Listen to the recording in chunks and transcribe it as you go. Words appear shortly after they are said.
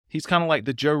He's kind of like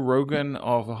the Joe Rogan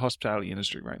of the hospitality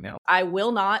industry right now. I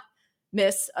will not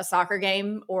miss a soccer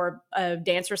game or a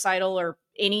dance recital or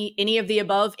any of the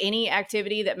above, any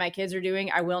activity that my kids are doing.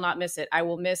 I will not miss it. I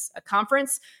will miss a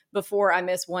conference before I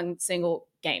miss one single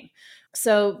game.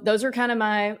 So those are kind of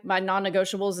my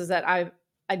non-negotiables, is that I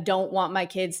don't want my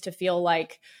kids to feel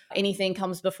like anything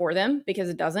comes before them, because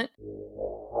it doesn't.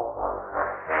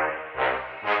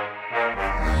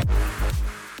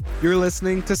 You're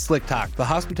listening to Slick Talk, the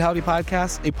hospitality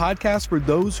podcast, a podcast for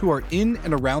those who are in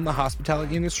and around the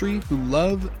hospitality industry who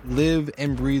love, live,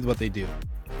 and breathe what they do.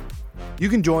 You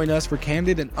can join us for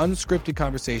candid and unscripted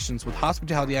conversations with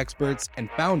hospitality experts and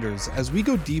founders as we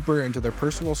go deeper into their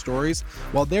personal stories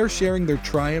while they're sharing their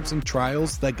triumphs and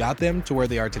trials that got them to where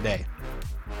they are today.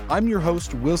 I'm your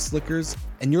host, Will Slickers,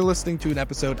 and you're listening to an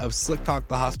episode of Slick Talk,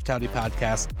 the hospitality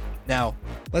podcast. Now,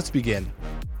 let's begin.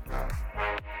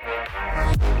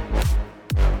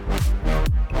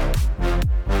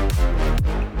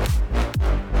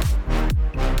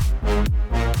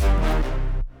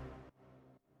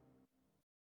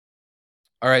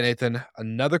 All right, Nathan,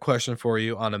 another question for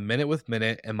you on A Minute with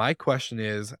Minute. And my question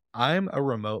is, I'm a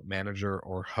remote manager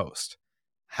or host.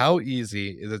 How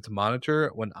easy is it to monitor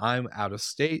when I'm out of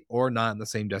state or not in the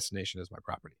same destination as my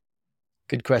property?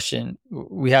 Good question.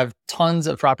 We have tons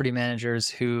of property managers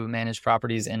who manage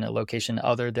properties in a location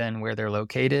other than where they're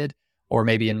located, or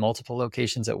maybe in multiple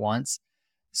locations at once.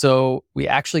 So we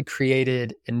actually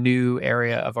created a new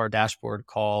area of our dashboard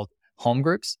called home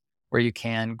groups, where you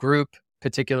can group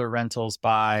particular rentals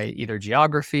by either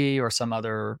geography or some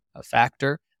other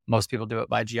factor. Most people do it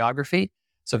by geography.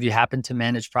 So if you happen to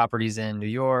manage properties in New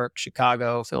York,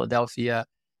 Chicago, Philadelphia,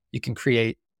 you can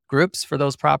create groups for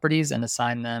those properties and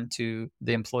assign them to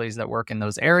the employees that work in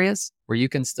those areas, where you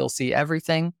can still see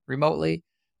everything remotely,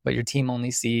 but your team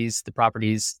only sees the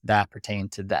properties that pertain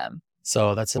to them.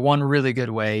 So that's one really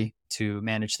good way to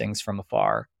manage things from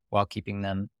afar while keeping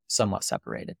them somewhat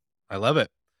separated. I love it.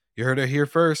 You heard it here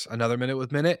first. Another Minute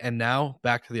with Minute. And now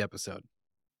back to the episode.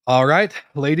 All right,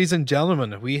 ladies and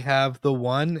gentlemen, we have the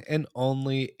one and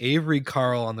only Avery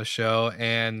Carl on the show.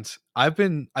 And I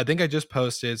think I just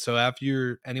posted. So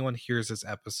after anyone hears this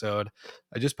episode,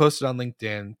 I just posted on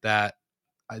LinkedIn that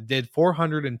I did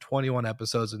 421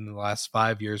 episodes in the last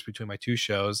 5 years between my two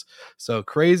shows. So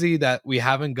crazy that we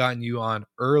haven't gotten you on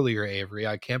earlier, Avery.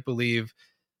 I can't believe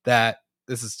that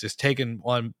this has just taken,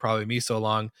 one, probably me so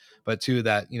long, but two,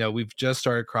 that, we've just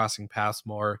started crossing paths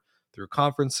more through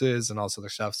conferences and all this other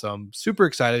stuff. So I'm super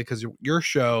excited because your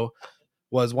show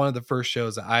was one of the first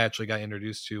shows that I actually got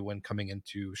introduced to when coming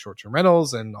into short-term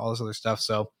rentals and all this other stuff.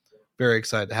 So very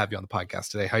excited to have you on the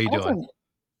podcast today. How you doing?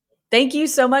 Thank you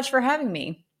so much for having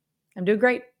me. I'm doing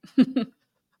great.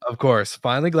 Of course.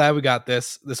 Finally glad we got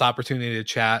this opportunity to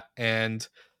chat. And,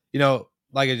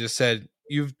 like I just said,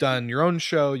 you've done your own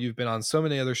show. You've been on so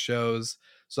many other shows.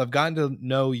 So I've gotten to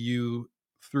know you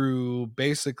through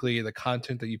basically the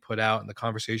content that you put out and the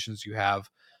conversations you have.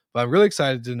 But I'm really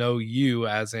excited to know you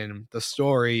as in the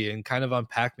story and kind of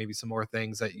unpack maybe some more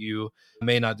things that you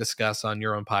may not discuss on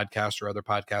your own podcast or other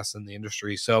podcasts in the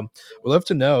industry. So we'd love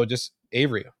to know, just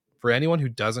Avery, for anyone who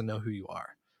doesn't know who you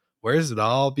are, where does it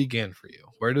all begin for you?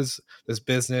 Where does this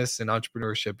business and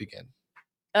entrepreneurship begin?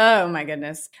 Oh my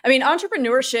goodness. I mean,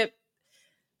 entrepreneurship,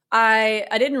 I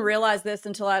didn't realize this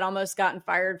until I'd almost gotten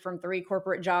fired from 3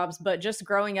 corporate jobs, but just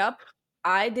growing up,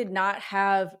 I did not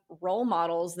have role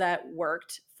models that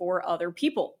worked for other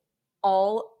people.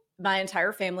 My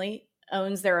entire family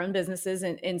owns their own businesses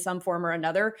in some form or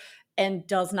another and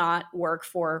does not work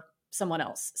for someone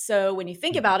else. So when you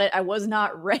think about it, I was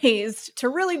not raised to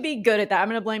really be good at that. I'm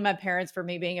going to blame my parents for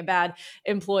me being a bad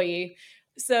employee.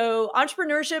 So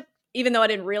entrepreneurship, even though I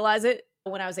didn't realize it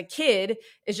when I was a kid,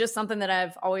 is just something that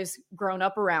I've always grown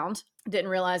up around. Didn't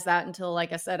realize that until,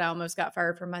 like I said, I almost got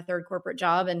fired from my 3rd corporate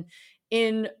job. And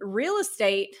in real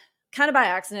estate, kind of by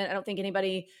accident, I don't think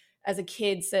anybody as a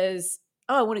kid says,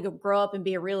 oh, I want to go grow up and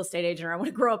be a real estate agent, or I want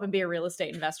to grow up and be a real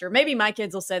estate investor. Maybe my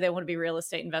kids will say they want to be real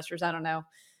estate investors. I don't know.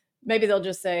 Maybe they'll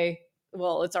just say,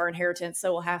 well, it's our inheritance,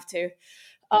 so we'll have to.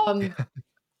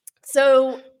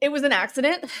 So it was an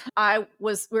accident. I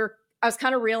was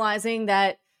kind of realizing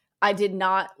that I did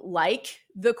not like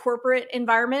the corporate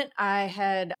environment. I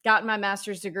had gotten my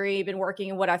master's degree, been working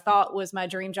in what I thought was my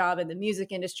dream job in the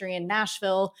music industry in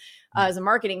Nashville as a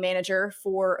marketing manager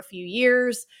for a few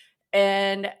years.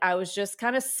 And I was just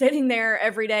kind of sitting there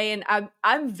every day. And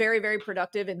I'm very, very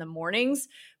productive in the mornings.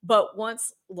 But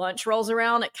once lunch rolls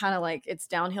around, it kind of it's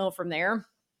downhill from there.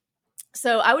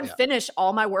 So I would finish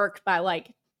all my work by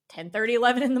 10:30,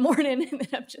 11 in the morning. And then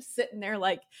I'm just sitting there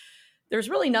there's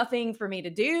really nothing for me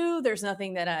to do. There's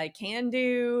nothing that I can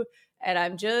do. And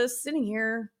I'm just sitting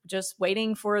here just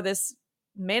waiting for this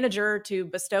manager to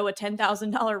bestow a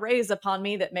 $10,000 raise upon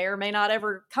me that may or may not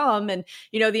ever come. And,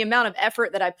 the amount of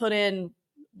effort that I put in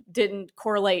didn't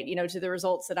correlate, to the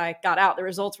results that I got out. The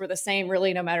results were the same,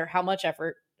 really, no matter how much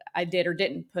effort I did or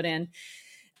didn't put in.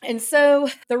 And so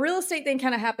the real estate thing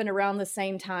kind of happened around the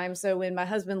same time. So when my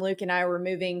husband Luke and I were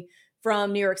moving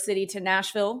from New York City to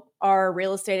Nashville, our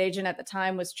real estate agent at the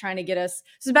time was trying to get us.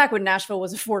 This is back when Nashville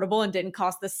was affordable and didn't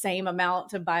cost the same amount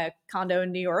to buy a condo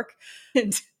in New York.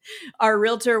 And our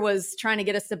realtor was trying to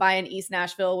get us to buy in East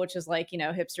Nashville, which is like,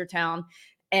 hipster town,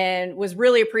 and was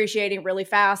really appreciating really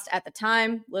fast at the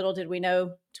time. Little did we know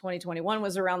 2021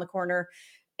 was around the corner.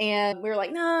 And we were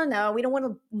like, no, we don't want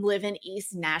to live in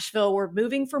East Nashville. We're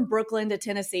moving from Brooklyn to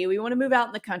Tennessee. We want to move out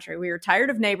in the country. We were tired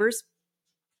of neighbors.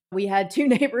 We had 2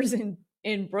 neighbors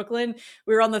in Brooklyn.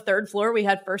 We were on the 3rd floor. We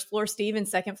had 1st floor Steve and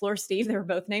 2nd floor Steve. They were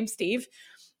both named Steve.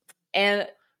 And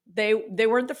they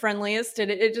weren't the friendliest. And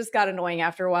it just got annoying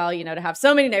after a while, to have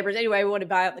so many neighbors. Anyway, we wanted to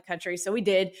buy out in the country. So we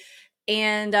did.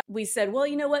 And we said, well,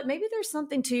 you know what? Maybe there's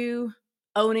something to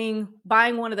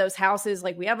buying one of those houses.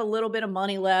 Like, we have a little bit of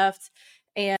money left.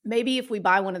 And maybe if we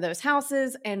buy one of those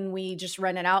houses and we just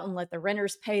rent it out and let the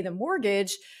renters pay the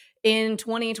mortgage in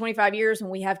 20, 25 years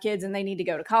when we have kids and they need to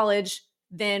go to college,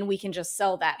 then we can just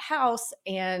sell that house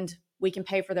and we can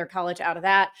pay for their college out of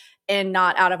that and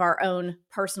not out of our own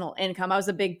personal income. I was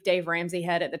a big Dave Ramsey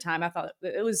head at the time. I thought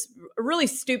it was a really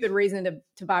stupid reason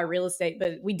to buy real estate,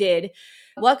 but we did.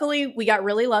 Luckily, we got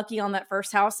really lucky on that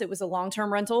first house. It was a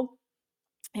long-term rental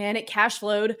and it cash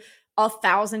flowed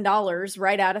 $1,000,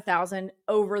 right at $1,000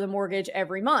 over the mortgage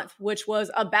every month, which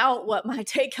was about what my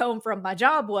take home from my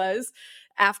job was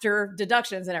after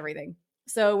deductions and everything.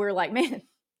 So we were like, man,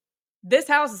 this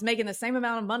house is making the same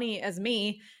amount of money as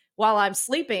me while I'm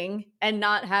sleeping and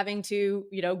not having to,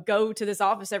 go to this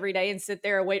office every day and sit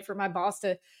there and wait for my boss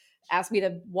to ask me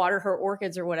to water her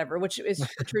orchids or whatever, which is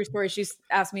a true story. She's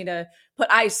asked me to put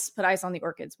ice on the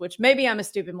orchids, which maybe I'm a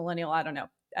stupid millennial. I don't know.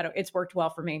 It's worked well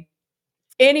for me.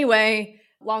 Anyway,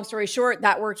 long story short,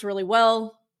 that worked really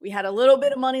well. We had a little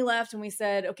bit of money left and we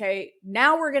said, okay,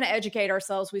 now we're going to educate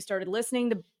ourselves. We started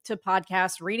listening to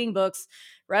podcasts, reading books,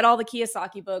 read all the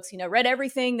Kiyosaki books, read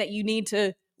everything that you need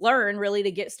to learn really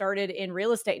to get started in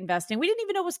real estate investing. We didn't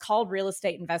even know it was called real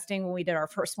estate investing when we did our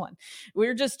first one. We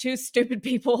were just 2 stupid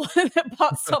people that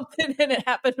bought something and it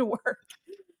happened to work.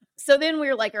 So then we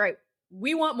were like, all right,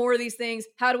 we want more of these things.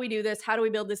 How do we do this? How do we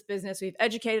build this business? We've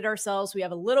educated ourselves. We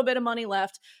have a little bit of money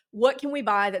left. What can we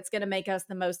buy that's going to make us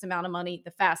the most amount of money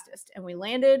the fastest? And we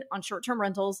landed on short-term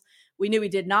rentals. We knew we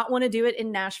did not want to do it in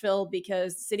Nashville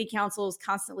because city council is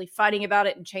constantly fighting about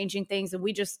it and changing things. And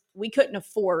we couldn't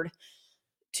afford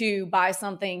to buy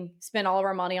something, spend all of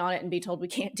our money on it, and be told we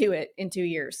can't do it in 2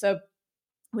 years. So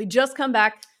we just come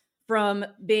back from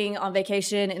being on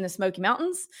vacation in the Smoky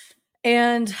Mountains,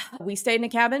 and we stayed in a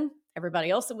cabin. Everybody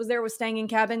else that was there was staying in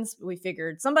cabins. We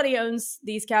figured somebody owns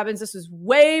these cabins. This was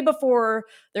way before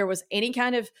there was any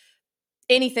kind of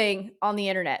anything on the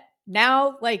internet.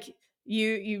 Now, like,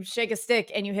 you shake a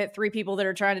stick and you hit 3 people that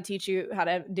are trying to teach you how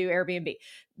to do Airbnb.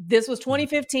 This was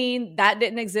 2015. That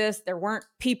didn't exist. There weren't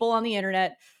people on the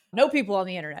internet, no people on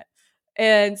the internet.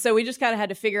 And so we just kind of had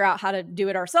to figure out how to do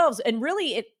it ourselves. And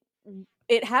really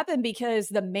it happened because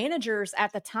the managers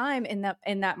at the time in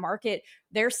that market,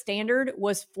 their standard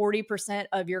was 40%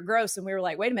 of your gross. And we were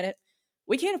like, wait a minute,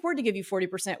 we can't afford to give you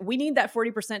 40%. We need that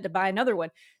 40% to buy another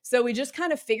one. So we just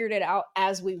kind of figured it out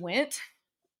as we went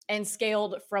and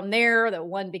scaled from there. The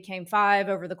 1 became 5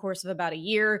 over the course of about a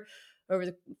year. Over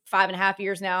the 5.5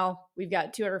 years now, we've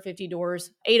got 250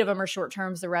 doors. 8 of them are short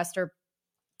terms. The rest are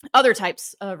other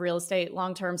types of real estate,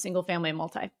 long-term, single family, and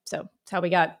multi. So that's how we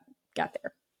got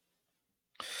there.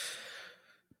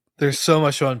 There's so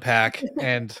much to unpack.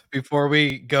 And before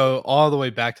we go all the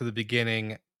way back to the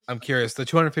beginning, I'm curious, the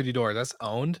 250 doors, that's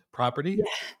owned property? Yeah.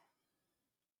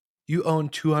 You own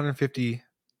 250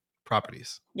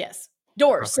 properties? Yes.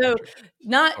 Doors. So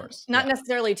not yeah.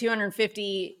 necessarily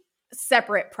 250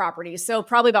 separate properties. So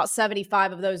probably about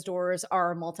 75 of those doors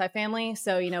are multifamily.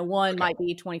 So, one might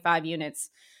be 25 units,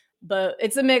 but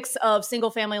it's a mix of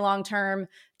single family, long-term,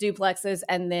 duplexes,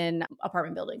 and then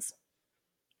apartment buildings.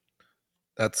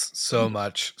 That's so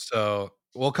much. So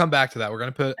we'll come back to that. We're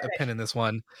going to put a pin in this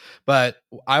one, but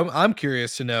I'm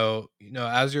curious to know,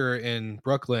 as you're in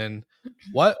Brooklyn,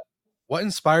 what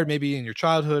inspired maybe in your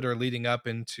childhood or leading up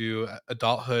into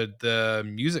adulthood, the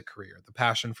music career, the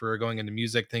passion for going into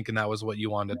music, thinking that was what you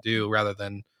wanted to do rather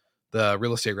than the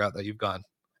real estate route that you've gone?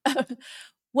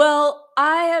 Well,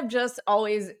 I have just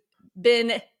always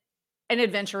been an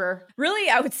adventurer. Really,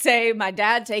 I would say my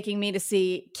dad taking me to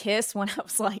see Kiss when I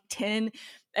was like 10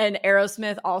 and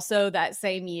Aerosmith also that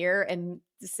same year, and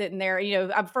sitting there,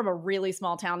 I'm from a really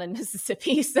small town in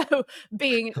Mississippi. So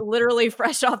being literally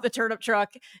fresh off the turnip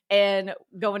truck and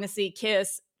going to see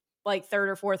Kiss like third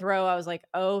or fourth row, I was like,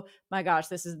 oh my gosh,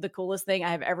 this is the coolest thing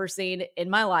I have ever seen in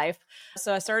my life.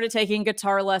 So I started taking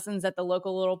guitar lessons at the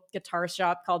local little guitar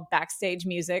shop called Backstage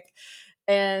Music.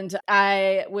 And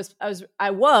I was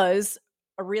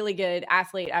a really good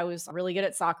athlete. I was really good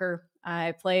at soccer.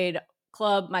 I played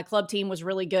club. My club team was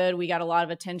really good. We got a lot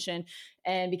of attention.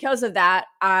 And because of that,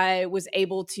 I was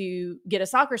able to get a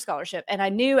soccer scholarship. And I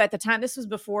knew at the time, this was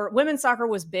before women's soccer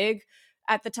was big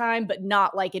at the time, but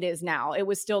not like it is now. It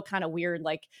was still kind of weird.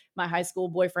 Like my high school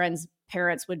boyfriend's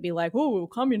parents would be like, "Oh,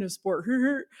 communist sport,"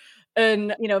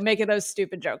 and making those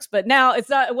stupid jokes. But now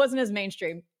it wasn't as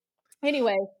mainstream.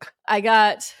 Anyway, I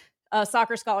got a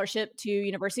soccer scholarship to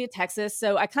University of Texas.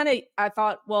 So I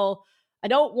thought, well, I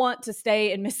don't want to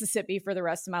stay in Mississippi for the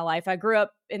rest of my life. I grew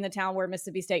up in the town where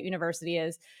Mississippi State University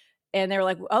is. And they were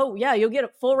like, "Oh yeah, you'll get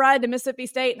a full ride to Mississippi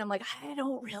State." And I'm like, I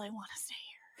don't really want to stay here.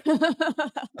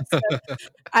 So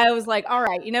I was like, all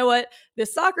right, you know what?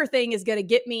 This soccer thing is going to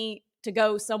get me to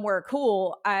go somewhere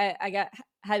cool. I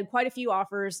had quite a few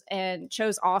offers and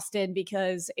chose Austin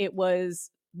because it was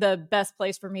the best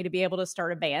place for me to be able to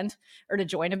start a band or to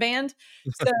join a band.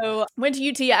 So went to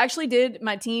UT.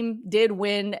 My team did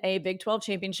win a Big 12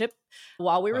 championship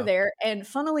while we were there. And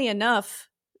funnily enough,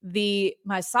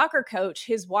 my soccer coach,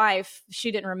 his wife,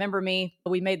 she didn't remember me.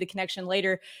 We made the connection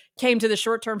later, came to the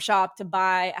short-term shop to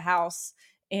buy a house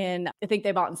I think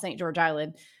they bought in St. George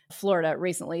Island, Florida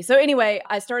recently. So anyway,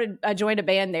 I joined a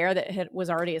band there that was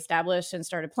already established and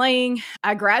started playing.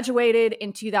 I graduated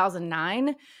in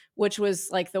 2009, which was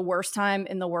like the worst time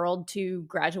in the world to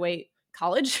graduate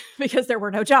college because there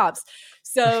were no jobs.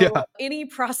 So any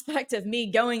prospect of me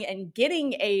going and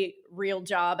getting a real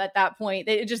job at that point,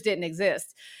 it just didn't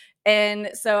exist. And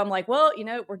so I'm like, well,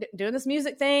 we're doing this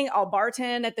music thing. I'll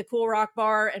bartend at the Cool Rock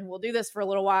Bar and we'll do this for a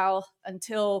little while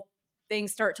until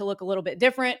things start to look a little bit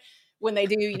different. When they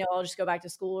do, I'll just go back to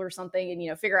school or something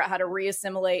and, figure out how to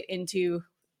reassimilate into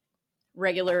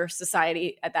regular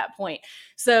society at that point.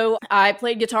 So I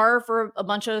played guitar for a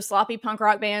bunch of sloppy punk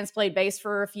rock bands, played bass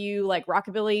for a few like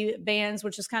rockabilly bands,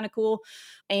 which is kind of cool,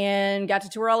 and got to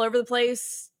tour all over the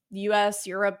place, US,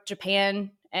 Europe,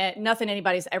 Japan, and nothing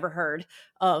anybody's ever heard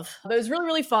of. But it was really,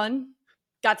 really fun.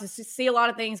 Got to see a lot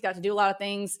of things, got to do a lot of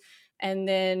things. And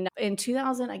then in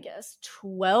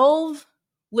 2012,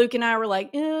 Luke and I were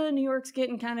like, New York's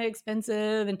getting kind of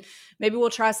expensive and maybe we'll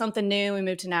try something new. We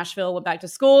moved to Nashville, went back to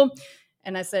school.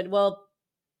 And I said, well,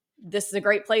 this is a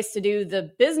great place to do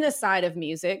the business side of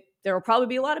music. There will probably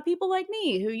be a lot of people like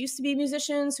me who used to be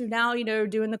musicians who now, are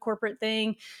doing the corporate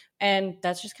thing. And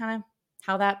that's just kind of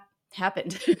how that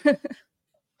happened.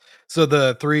 So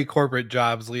the 3 corporate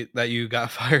jobs that you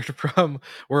got fired from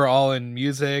were all in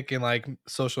music and like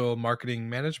social marketing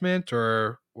management,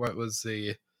 or what was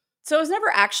the... So I was never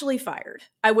actually fired.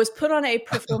 I was put on a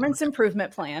performance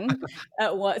improvement plan.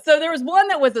 So there was one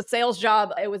that was a sales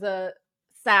job. It was a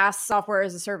SaaS, software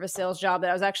as a service sales job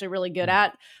that I was actually really good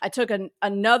at. I took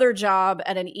another job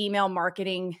at an email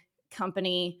marketing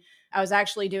company. I was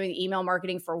actually doing email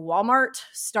marketing for Walmart,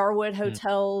 Starwood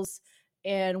Hotels,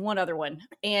 and one other one.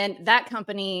 And that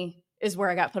company is where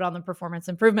I got put on the performance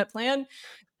improvement plan.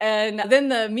 And then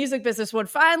the music business one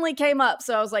finally came up.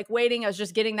 So I was like waiting. I was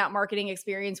just getting that marketing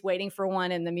experience, waiting for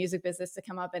one in the music business to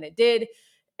come up, and it did.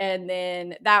 And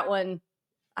then that one,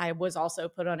 I was also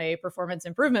put on a performance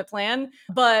improvement plan.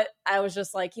 But I was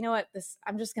just like, you know what,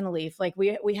 I'm just going to leave. Like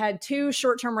we had 2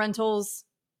 short-term rentals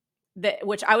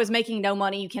which I was making no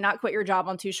money. You cannot quit your job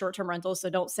on 2 short-term rentals. So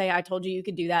don't say I told you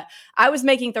could do that. I was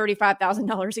making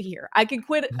 $35,000 a year. I could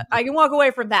quit. I can walk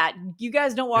away from that. You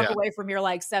guys don't walk away from your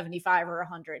like 75 or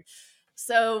 100.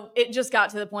 So it just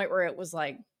got to the point where it was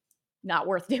like not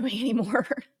worth doing anymore.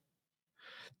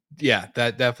 Yeah,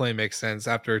 that definitely makes sense.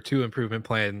 After 2 improvement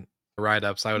plan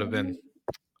write-ups, I would have been,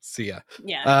 see ya.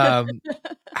 Yeah.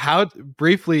 How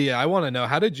briefly, I want to know,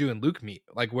 how did you and Luke meet?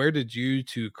 Like, where did you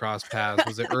 2 cross paths?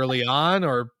 Was it early on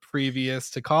or previous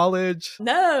to college?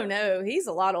 No, he's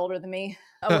a lot older than me.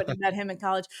 I wouldn't have met him in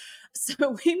college.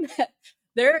 So we met.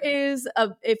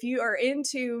 If you are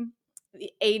into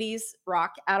the 80s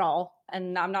rock at all,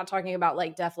 and I'm not talking about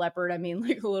like Def Leppard, I mean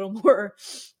like a little more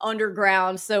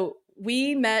underground. So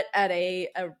we met at a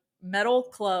metal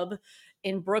club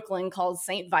in Brooklyn called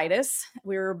St. Vitus.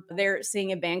 We were there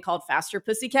seeing a band called Faster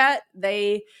Pussycat.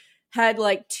 They had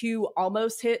like 2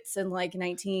 almost hits in like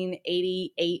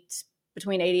 1988,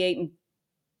 between 88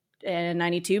 and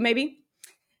 92 maybe.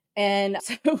 And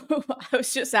so I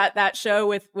was just at that show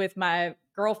with my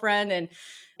girlfriend, and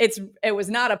it was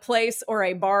not a place or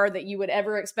a bar that you would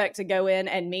ever expect to go in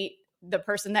and meet the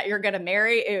person that you're going to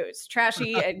marry. It was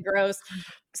trashy and gross.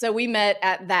 So we met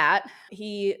at that.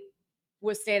 He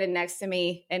was standing next to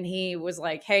me and he was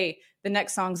like, "Hey, the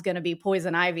next song's going to be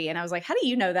Poison Ivy." And I was like, "How do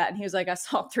you know that?" And he was like, "I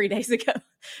saw it 3 days ago."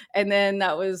 And then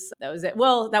that was it.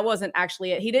 Well, that wasn't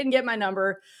actually it. He didn't get my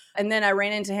number. And then I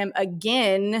ran into him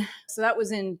again. So that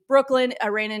was in Brooklyn. I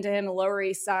ran into him on the Lower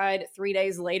East Side 3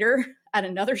 days later at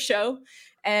another show.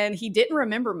 And he didn't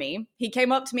remember me. He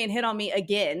came up to me and hit on me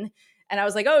again. And I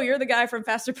was like, "Oh, you're the guy from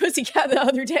Faster Pussycat the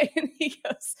other day." And he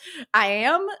goes, "I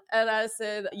am." And I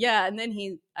said, "Yeah." And then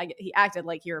he acted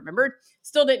like he remembered.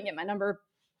 Still didn't get my number.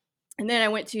 And then I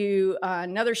went to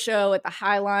another show at the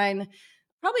High Line.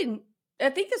 Probably,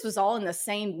 I think this was all in the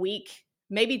same week,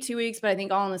 maybe 2 weeks, but I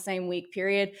think all in the same week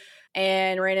period.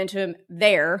 And ran into him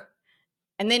there.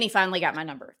 And then he finally got my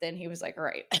number. Then he was like, "All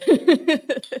right."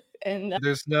 And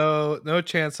There's no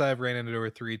chance I've ran into her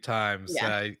 3 times.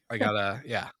 Yeah. I gotta,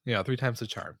 yeah, 3 times the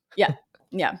charm.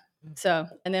 yeah. So,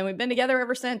 and then we've been together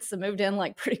ever since. I moved in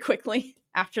like pretty quickly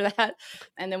after that.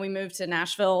 And then we moved to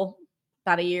Nashville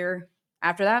about a year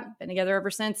after that. Been together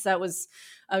ever since. That was,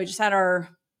 we just had our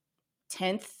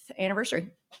 10th anniversary.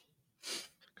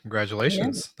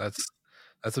 Congratulations.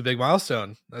 That's a big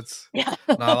milestone. That's Yeah.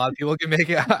 not a lot of people can make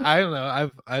it. I don't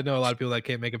know. I know a lot of people that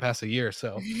can't make it past a year.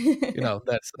 So,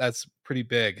 that's pretty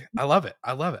big. I love it.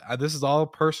 This is all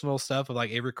personal stuff of like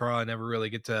Avery Carl. I never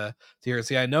really get to hear.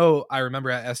 See, I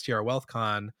remember at STR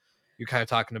WealthCon, you're kind of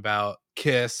talking about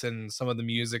Kiss and some of the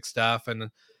music stuff. And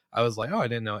I was like, oh, I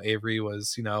didn't know Avery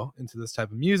was, into this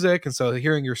type of music. And so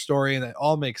hearing your story, and that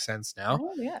all makes sense now.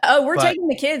 Oh, yeah. Oh, we're taking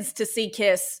the kids to see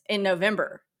Kiss in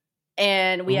November.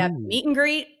 And we have meet and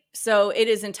greet. So it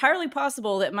is entirely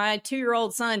possible that my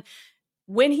 2-year-old son,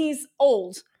 when he's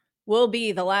old, will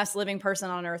be the last living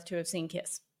person on earth to have seen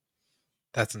Kiss.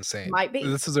 That's insane. Might be.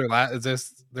 Is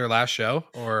this their last show,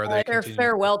 or are they their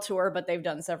farewell tour? But they've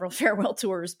done several farewell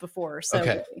tours before. So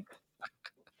okay.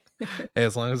 Hey,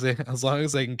 as long as they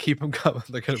can keep them going,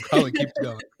 they're gonna probably keep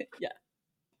going. Yeah.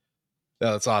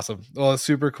 Yeah, that's awesome. Well, it's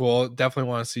super cool. Definitely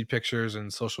want to see pictures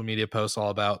and social media posts all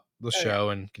about the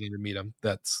show and getting to meet them.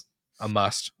 That's a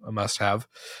must have.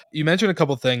 You mentioned a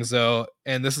couple things though,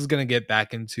 and this is going to get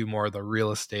back into more of the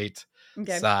real estate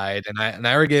side. And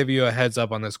I already gave you a heads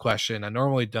up on this question. I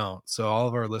normally don't. So all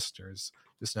of our listeners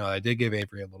just know I did give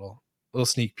Avery a little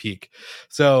sneak peek.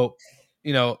 So,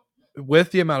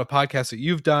 with the amount of podcasts that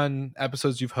you've done,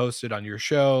 episodes you've hosted on your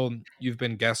show, you've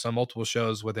been guests on multiple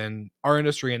shows within our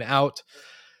industry and out.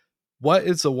 What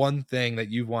is the one thing that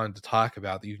you've wanted to talk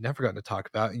about that you've never gotten to talk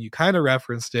about? And you kind of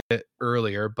referenced it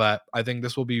earlier, but I think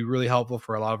this will be really helpful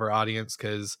for a lot of our audience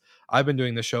because I've been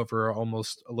doing this show for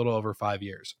almost a little over 5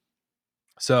 years.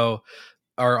 So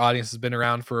our audience has been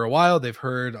around for a while. They've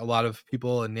heard a lot of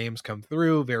people and names come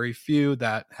through, very few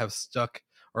that have stuck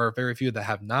or very few that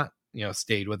have not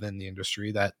stayed within the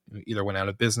industry, that either went out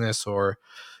of business or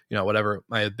whatever it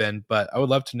might have been. But I would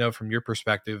love to know from your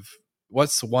perspective,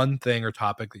 what's one thing or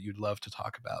topic that you'd love to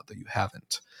talk about that you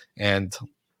haven't? And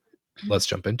let's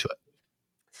jump into it.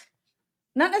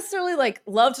 Not necessarily like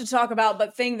love to talk about,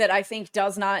 but thing that I think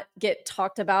does not get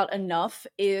talked about enough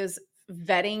is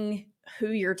vetting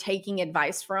who you're taking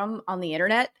advice from on the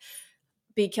internet,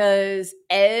 because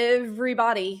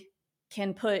everybody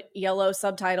can put yellow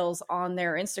subtitles on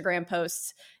their Instagram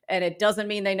posts and it doesn't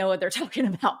mean they know what they're talking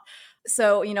about.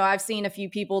 So, I've seen a few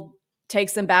people take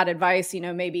some bad advice,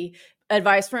 maybe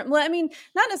advice from, not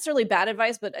necessarily bad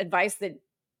advice, but advice that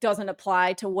doesn't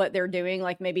apply to what they're doing.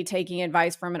 Like maybe taking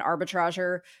advice from an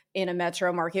arbitrager in a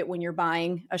metro market when you're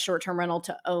buying a short-term rental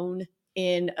to own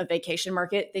in a vacation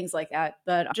market, things like that.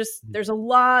 But there's a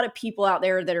lot of people out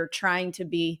there that are trying to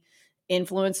be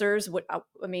influencers.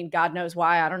 God knows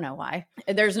why. I don't know why.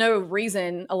 There's no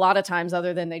reason a lot of times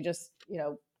other than they just,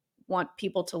 want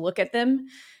people to look at them.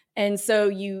 And so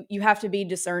you have to be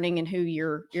discerning in who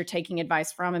you're taking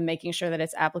advice from and making sure that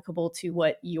it's applicable to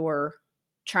what you're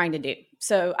trying to do.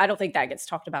 So I don't think that gets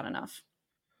talked about enough.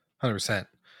 100%.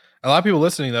 A lot of people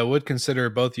listening though would consider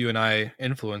both you and I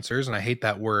influencers, and I hate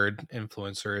that word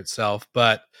influencer itself,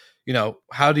 but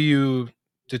how do you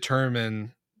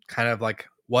determine kind of like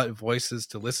what voices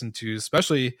to listen to?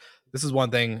 Especially, this is one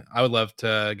thing I would love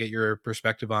to get your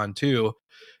perspective on too.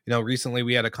 Recently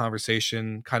we had a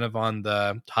conversation kind of on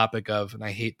the topic of, and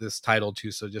I hate this title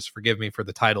too, so just forgive me for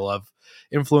the title of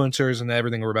influencers and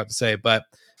everything we're about to say, but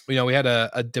we had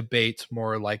a debate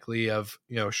more likely of,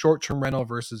 short-term rental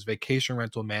versus vacation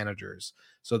rental managers.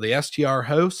 So the STR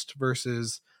host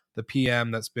versus the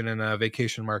PM that's been in a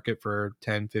vacation market for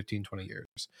 10, 15, 20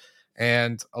 years.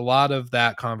 And a lot of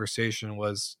that conversation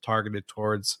was targeted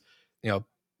towards,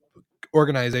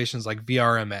 organizations like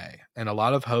VRMA, and a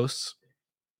lot of hosts,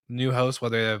 new hosts,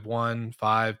 whether they have 1,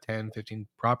 5, 10, 15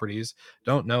 properties,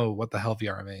 don't know what the hell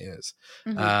VRMA is.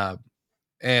 Mhm.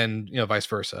 And vice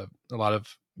versa. A lot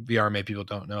of VRMA people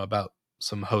don't know about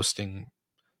some hosting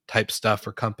type stuff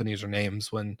or companies or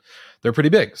names when they're pretty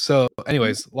big. So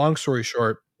anyways, long story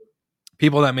short,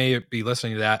 people that may be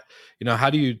listening to that, how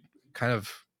do you kind of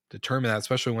determine that,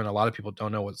 especially when a lot of people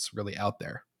don't know what's really out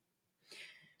there?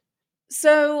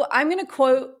 So I'm going to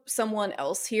quote someone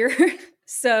else here.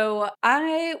 So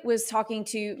I was talking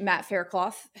to Matt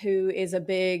Faircloth, who is a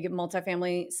big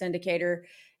multifamily syndicator,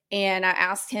 and I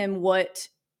asked him what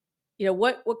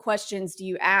questions do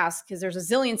you ask? Because there's a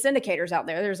zillion syndicators out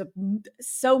there. There's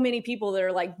so many people that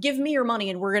are like, give me your money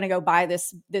and we're going to go buy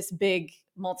this big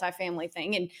multifamily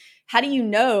thing. And how do you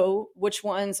know which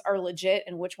ones are legit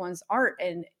and which ones aren't?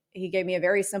 And he gave me a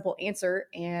very simple answer,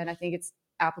 and I think it's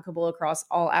applicable across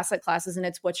all asset classes, and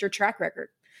it's, what's your track record?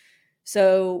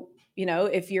 So,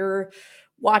 if you're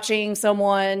watching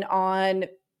someone on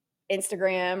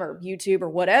Instagram or YouTube or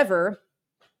whatever,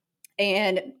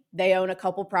 and they own a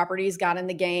couple properties, got in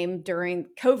the game during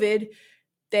COVID,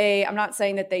 I'm not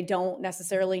saying that they don't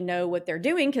necessarily know what they're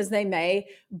doing, because they may,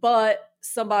 but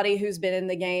somebody who's been in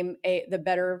the game the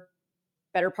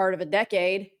better part of a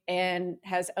decade and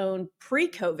has owned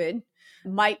pre-COVID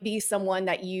might be someone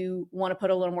that you want to put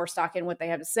a little more stock in what they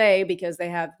have to say, because they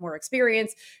have more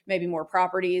experience, maybe more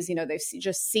properties. They've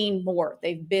just seen more.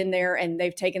 They've been there and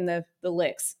they've taken the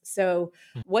licks. So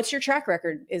what's your track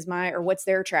record or what's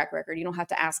their track record? You don't have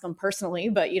to ask them personally,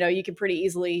 but you can pretty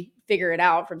easily figure it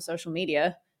out from social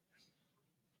media.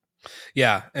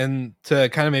 Yeah, and to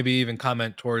kind of maybe even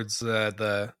comment towards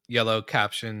the yellow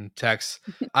caption text,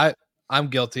 I'm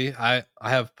guilty. I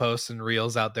have posts and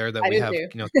reels out there that I we do have,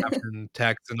 too. caption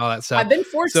text and all that stuff. I've been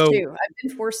forced So to.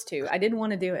 I didn't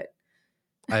want to do it.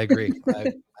 I agree.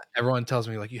 Everyone tells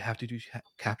me, like, you have to do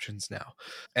captions now,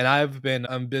 and I've been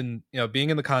being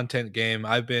in the content game,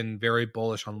 I've been very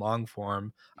bullish on long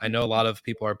form. I know a lot of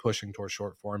people are pushing towards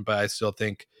short form, but I still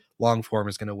think long form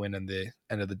is going to win in the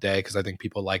end of the day, because I think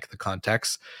people like the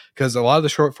context, because a lot of the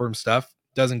short form stuff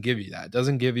doesn't give you that. It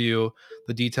doesn't give you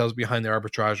the details behind the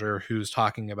arbitrager who's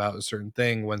talking about a certain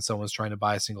thing when someone's trying to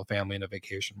buy a single family in a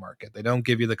vacation market. They don't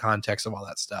give you the context of all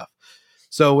that stuff.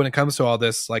 So when it comes to all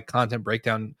this like content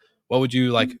breakdown, what would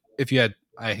you like if you had,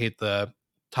 I hate the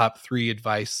top 3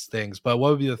 advice things, but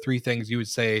what would be the 3 things you would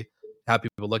say have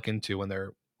people look into when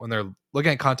they're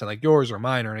looking at content like yours or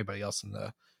mine or anybody else in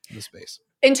the space?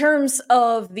 In terms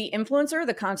of the influencer,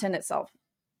 the content itself?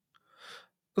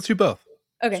 Let's do both.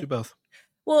 Okay. Let's do both.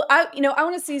 Well, I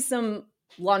want to see some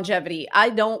longevity. I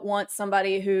don't want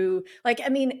somebody who,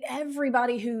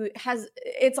 everybody who has,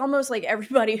 it's almost like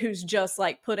everybody who's just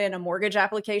like put in a mortgage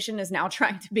application is now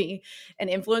trying to be an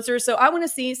influencer. So I want to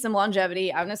see some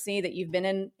longevity. I want to see that you've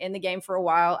been in the game for a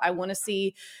while. I want to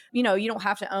see, you don't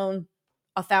have to own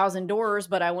 1,000 doors,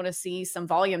 but I want to see some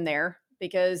volume there,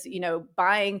 because,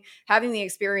 having the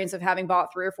experience of having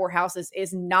bought 3 or 4 houses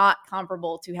is not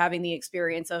comparable to having the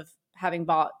experience of having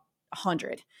bought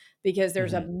 100, because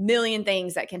there's a million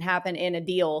things that can happen in a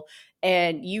deal,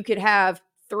 and you could have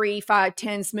 3, 5,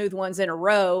 10 smooth ones in a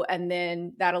row, and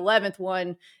then that 11th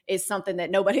one is something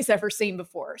that nobody's ever seen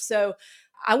before. So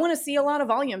I want to see a lot of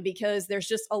volume, because there's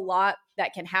just a lot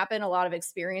that can happen, a lot of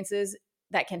experiences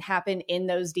that can happen in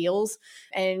those deals.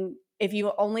 And if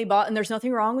you only bought, and there's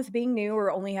nothing wrong with being new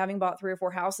or only having bought 3 or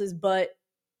 4 houses, but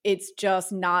it's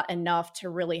just not enough to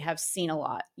really have seen a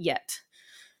lot yet.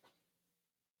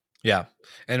 Yeah.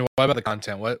 And what about the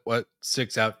content? What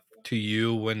sticks out to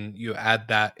you when you add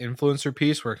that influencer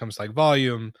piece, where it comes to like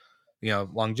volume,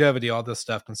 longevity, all this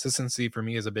stuff? Consistency for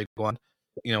me is a big one.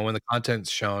 When the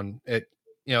content's shown, it,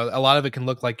 a lot of it can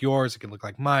look like yours, it can look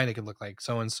like mine, it can look like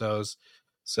so-and-so's.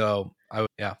 So I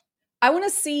want to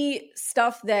see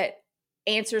stuff that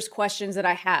answers questions that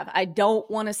I have. I don't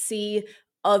want to see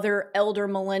other elder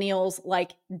millennials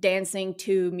like dancing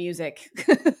to music.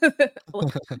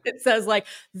 It says like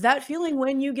that feeling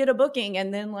when you get a booking,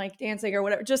 and then like dancing or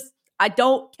whatever. Just, I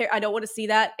don't care. I don't want to see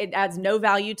that. It adds no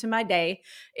value to my day.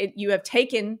 You have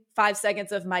taken 5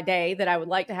 seconds of my day that I would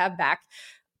like to have back.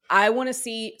 I want to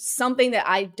see something that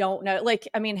I don't know. Like,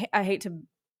 I mean, I hate to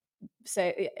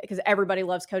say, because everybody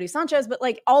loves Cody Sanchez, but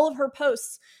like all of her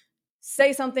posts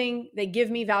say something, they give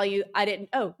me value. You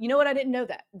know what? I didn't know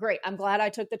that. Great. I'm glad I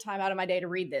took the time out of my day to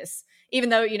read this, even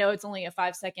though, it's only a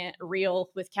 5-second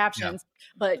reel with captions.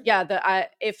 Yeah. But yeah,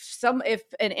 if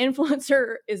an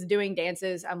influencer is doing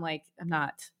dances, I'm like, I'm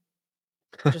not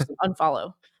just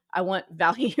unfollow. I want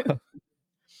value.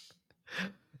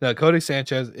 No, Cody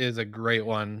Sanchez is a great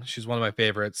one. She's one of my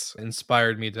favorites.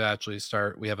 Inspired me to actually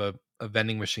start. We have a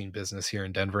vending machine business here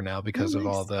in Denver now because of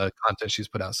all Nice. the content she's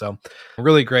put out. So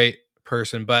really great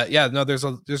person. But yeah, no, there's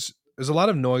a lot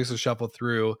of noise to shuffle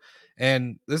through.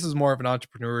 And this is more of an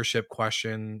entrepreneurship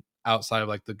question outside of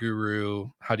like the guru,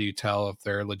 how do you tell if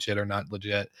they're legit or not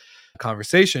legit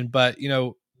conversation. But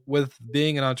with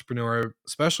being an entrepreneur,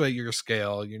 especially at your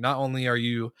scale, you not only are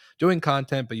you doing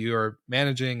content, but you are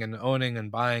managing and owning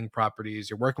and buying properties.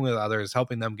 You're working with others,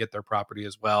 helping them get their property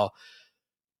as well.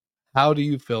 How do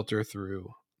you filter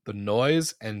through the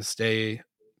noise and stay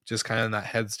just kind of in that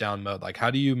heads down mode? Like,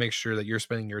 how do you make sure that you're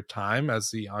spending your time as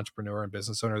the entrepreneur and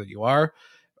business owner that you are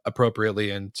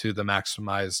appropriately and to the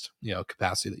maximized,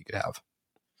 capacity that you could have?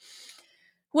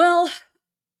 Well,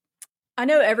 I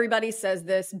know everybody says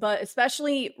this, but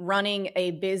especially running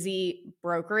a busy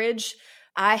brokerage,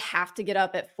 I have to get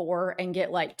up at 4 and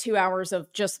get like 2 hours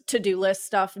of just to-do list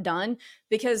stuff done,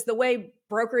 because the way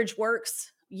brokerage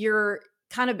works, you're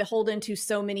kind of beholden to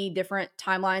so many different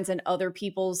timelines and other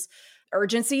people's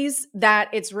urgencies that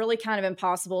it's really kind of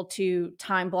impossible to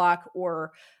time block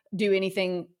or do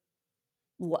anything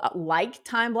like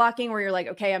time blocking where you're like,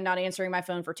 okay, I'm not answering my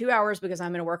phone for 2 hours because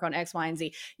I'm going to work on X, Y, and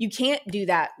Z. You can't do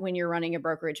that when you're running a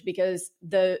brokerage, because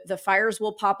the fires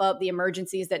will pop up. The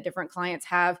emergencies that different clients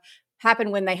have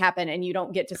happen when they happen, and you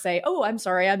don't get to say, oh, I'm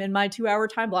sorry, I'm in my 2 hour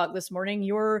time block this morning.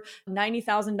 Your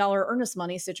 $90,000 earnest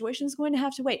money situation is going to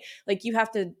have to wait. Like, you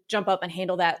have to jump up and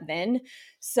handle that then.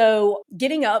 So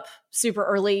getting up super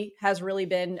early has really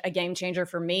been a game changer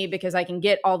for me, because I can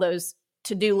get all those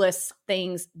to-do list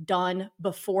things done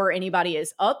before anybody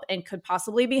is up and could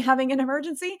possibly be having an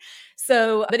emergency.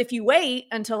 So, but if you wait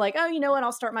until like, oh, you know what,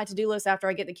 I'll start my to-do list after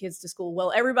I get the kids to school.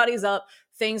 Well, everybody's up,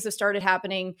 things have started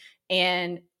happening,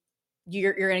 and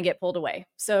you're going to get pulled away.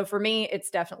 So for me, it's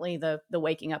definitely the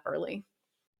waking up early.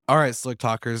 All right, Slick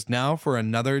Talkers, now for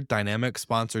another dynamic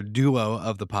sponsored duo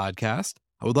of the podcast.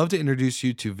 I would love to introduce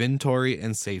you to Vintory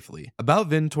and Safely. About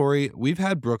Vintory, we've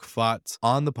had Brooke Fotz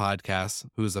on the podcast,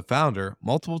 who is a founder,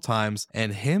 multiple times,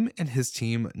 and him and his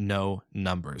team know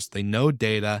numbers. They know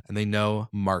data and they know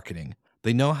marketing.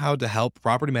 They know how to help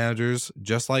property managers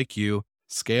just like you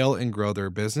scale and grow their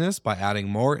business by adding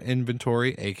more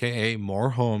inventory, aka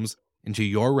more homes, into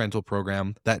your rental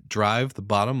program that drive the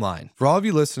bottom line. For all of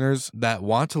you listeners that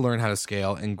want to learn how to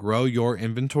scale and grow your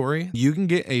inventory, you can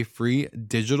get a free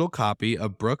digital copy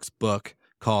of Brooke's book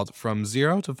called From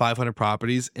Zero to 500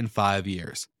 Properties in 5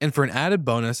 Years. And for an added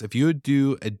bonus, if you would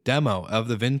do a demo of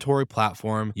the Vintory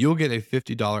platform, you'll get a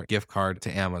 $50 gift card to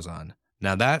Amazon.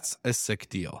 Now that's a sick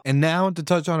deal. And now to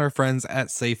touch on our friends at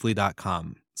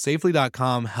Safely.com.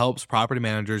 Safely.com helps property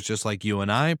managers just like you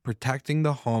and I, protecting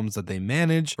the homes that they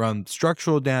manage from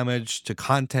structural damage to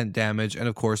content damage and,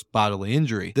 of course, bodily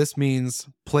injury. This means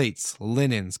plates,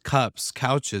 linens, cups,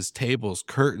 couches, tables,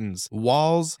 curtains,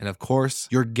 walls, and, of course,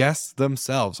 your guests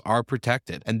themselves are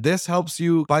protected. And this helps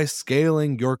you by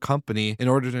scaling your company in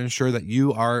order to ensure that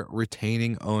you are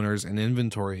retaining owners and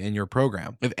inventory in your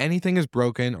program. If anything is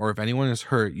broken or if anyone is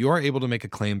hurt, you are able to make a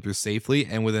claim through Safely,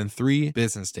 and within 3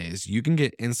 business days, you can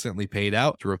get instantly paid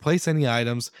out to replace any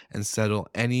items and settle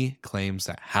any claims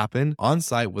that happen on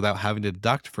site without having to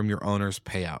deduct from your owner's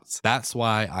payouts. That's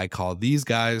why I call these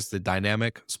guys the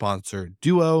dynamic sponsor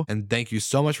duo. And thank you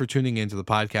so much for tuning into the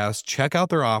podcast. Check out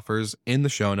their offers in the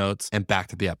show notes, and back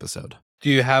to the episode. Do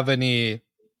you have any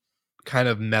kind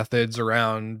of methods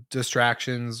around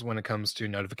distractions when it comes to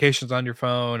notifications on your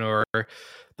phone or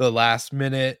the last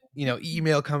minute,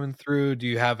 email coming through? Do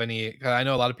you have any? I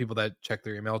know a lot of people that check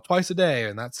their email twice a day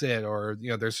and that's it, or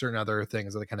there's certain other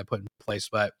things that they kind of put in place.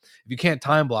 But if you can't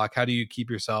time block, how do you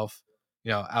keep yourself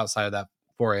outside of that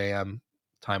 4 a.m.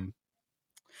 time?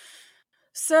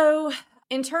 So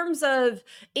in terms of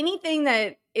anything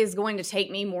that is going to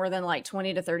take me more than like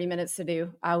 20 to 30 minutes to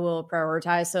do, I will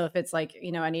prioritize. So if it's like,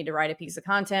 I need to write a piece of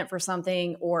content for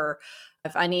something, or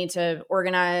if I need to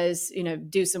organize,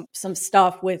 do some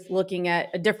stuff with looking at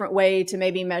a different way to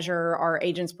maybe measure our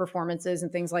agents' performances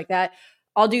and things like that,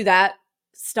 I'll do that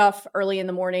stuff early in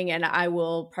the morning, and I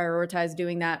will prioritize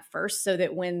doing that first, so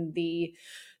that when the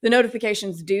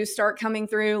notifications do start coming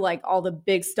through, like all the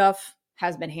big stuff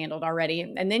has been handled already.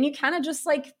 And then you kind of just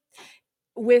like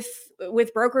with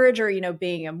brokerage, or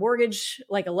being a mortgage,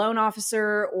 like a loan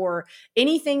officer, or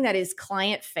anything that is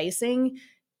client facing,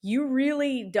 you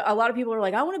really, a lot of people are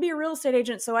like, I want to be a real estate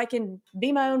agent so I can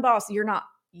be my own boss. You're not.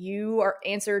 You are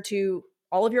answer to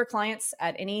all of your clients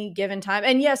at any given time.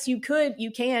 And yes, you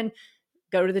can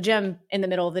go to the gym in the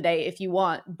middle of the day if you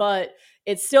want, but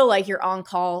it's still like you're on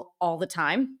call all the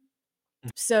time.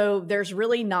 So there's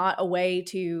really not a way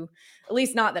to, at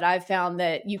least not that I've found,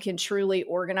 that you can truly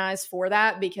organize for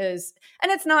that, because,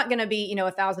 and it's not going to be,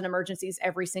 1,000 emergencies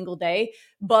every single day,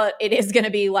 but it is going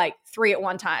to be like 3 at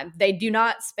one time. They do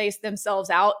not space themselves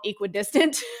out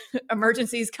equidistant.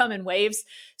 Emergencies come in waves.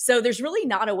 So there's really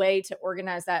not a way to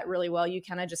organize that really well. You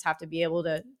kind of just have to be able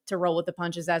to roll with the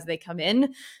punches as they come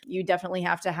in. You definitely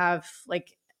have to have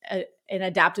like an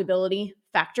adaptability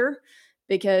factor,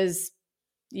 because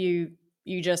you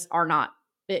just are not,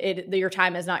 your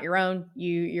time is not your own.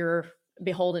 You're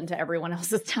beholden to everyone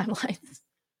else's timelines.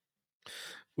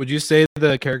 Would you say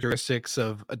the characteristics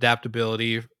of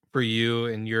adaptability for you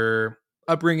and your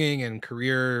upbringing and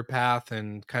career path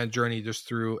and kind of journey just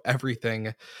through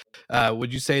everything,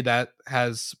 would you say that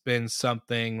has been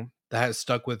something that has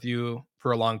stuck with you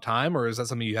for a long time, or is that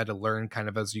something you had to learn kind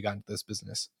of as you got into this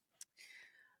business?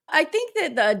 I think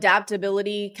that the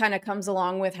adaptability kind of comes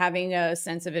along with having a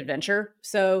sense of adventure.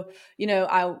 So,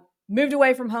 I moved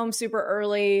away from home super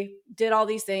early, did all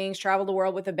these things, traveled the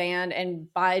world with a band, and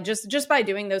by just by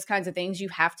doing those kinds of things, you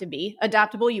have to be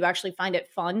adaptable. You actually find it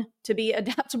fun to be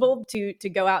adaptable, to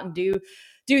go out and do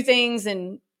things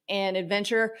and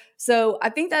adventure. So,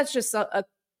 I think that's just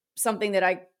something that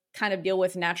I kind of deal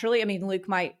with naturally. I mean, Luke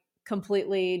might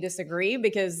completely disagree,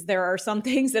 because there are some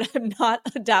things that I'm not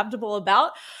adaptable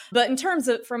about. But in terms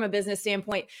of, from a business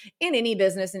standpoint, in any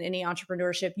business and any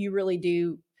entrepreneurship, you really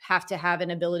do have to have an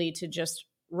ability to just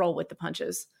roll with the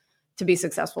punches to be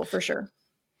successful, for sure.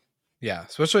 Yeah,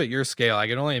 especially at your scale. I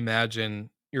can only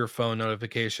imagine your phone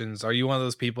notifications. Are you one of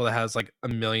those people that has like a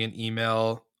million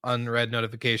email unread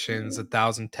notifications,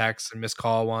 1,000 texts and missed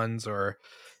call ones, or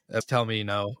tell me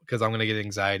no, because I'm going to get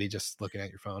anxiety just looking at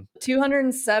your phone.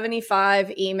 275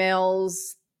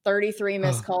 emails, 33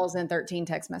 missed Oh, calls, and 13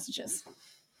 text messages.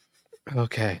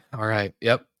 okay. All right.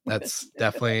 Yep. That's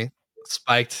definitely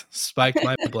spiked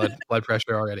my blood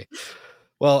pressure already.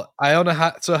 Well, I don't know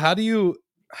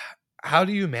how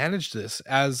do you manage this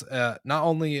as not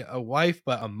only a wife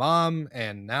but a mom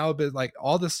and now a bit like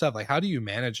all this stuff? Like, how do you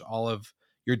manage all of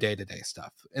your day-to-day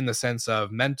stuff in the sense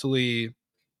of mentally,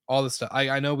 all this stuff?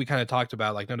 I know we kind of talked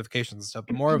about like notifications and stuff,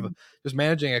 but more of just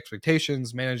managing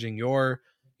expectations, managing your,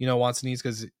 wants and needs,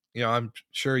 because I'm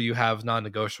sure you have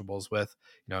non-negotiables with,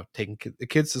 taking the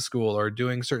kids to school or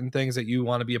doing certain things that you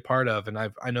want to be a part of, and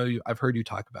I've heard you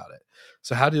talk about it.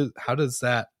 So how does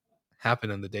that happen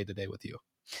in the day-to-day with you?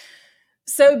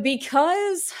 So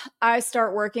because I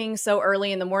start working so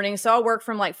early in the morning, so I'll work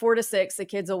from like 4 to 6. The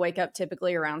kids will wake up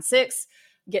typically around 6,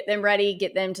 get them ready,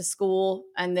 get them to school.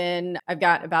 And then I've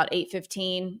got about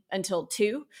 8:15 until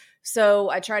 2. So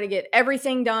I try to get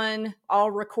everything done, all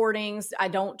recordings. I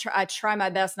try my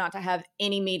best not to have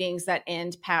any meetings that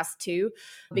end past 2,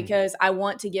 because I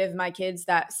want to give my kids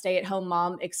that stay-at-home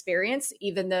mom experience,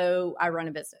 even though I run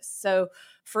a business. So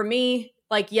for me,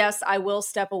 like, yes, I will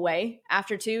step away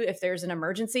after 2 if there's an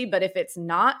emergency, but if it's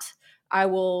not, I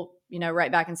will,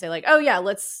 write back and say like, oh yeah,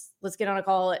 let's get on a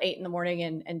call at 8 in the morning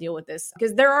and deal with this.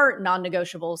 Because there are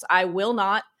non-negotiables. I will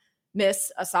not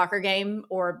miss a soccer game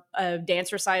or a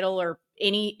dance recital or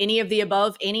any of the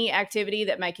above, any activity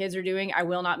that my kids are doing. I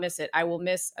will not miss it. I will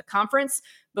miss a conference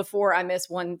before I miss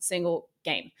one single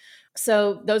game.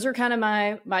 So those are kind of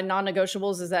my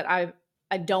non-negotiables, is that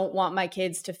I don't want my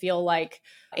kids to feel like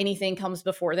anything comes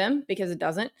before them, because it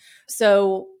doesn't.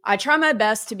 So I try my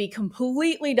best to be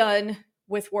completely done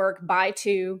with work by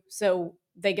 2. So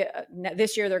they get,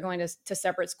 this year they're going to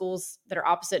separate schools that are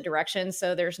opposite directions.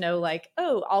 So there's no like,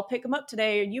 oh, I'll pick them up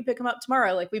today and you pick them up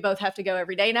tomorrow. Like, we both have to go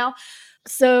every day now.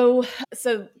 So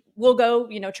we'll go,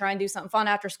 try and do something fun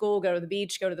after school, go to the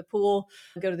beach, go to the pool,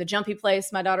 go to the jumpy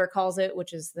place, my daughter calls it,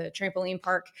 which is the trampoline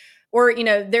park. Or,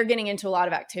 they're getting into a lot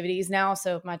of activities now.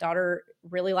 So my daughter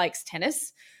really likes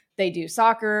tennis. They do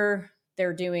soccer.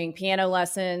 They're doing piano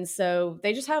lessons. So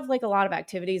they just have like a lot of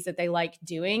activities that they like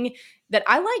doing, that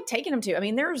I like taking them to. I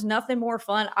mean, there's nothing more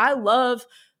fun. I love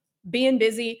being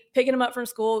busy, picking them up from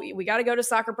school. We got to go to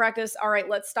soccer practice. All right,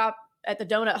 let's stop at the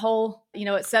donut hole, at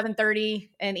 7:30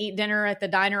 and eat dinner at the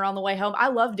diner on the way home. I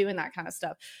love doing that kind of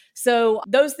stuff. So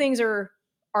those things are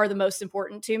the most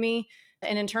important to me.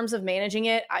 And in terms of managing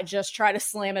it, I just try to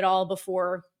slam it all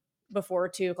before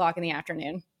 2 o'clock in the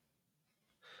afternoon.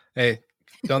 Hey,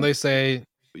 don't they say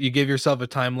you give yourself a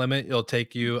time limit, it'll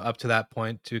take you up to that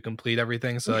point to complete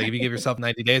everything? So like, if you give yourself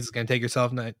 90 days, it's going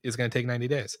to take 90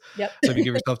 days. Yep. So if you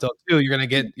give yourself till 2, you're going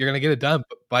to get it done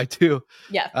by 2.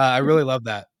 Yeah. I really love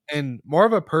that. And more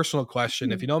of a personal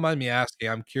question, if you don't mind me asking,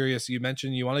 I'm curious. You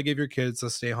mentioned you want to give your kids a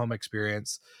stay-home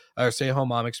experience or stay-home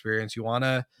mom experience. You want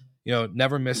to,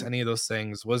 never miss any of those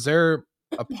things. Was there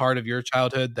a part of your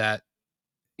childhood that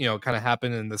kind of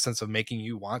happen in the sense of making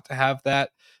you want to have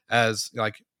that as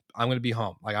like, I'm going to be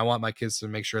home. Like I want my kids to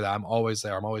make sure that I'm always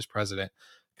there. I'm always present.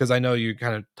 Because I know you're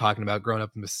kind of talking about growing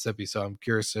up in Mississippi. So I'm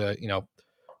curious to,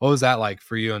 what was that like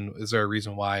for you? And is there a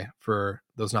reason why for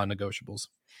those non-negotiables?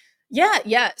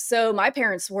 Yeah. So my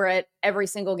parents were at every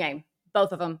single game,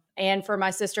 both of them. And for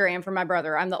my sister and for my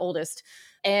brother, I'm the oldest.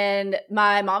 And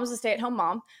my mom's a stay-at-home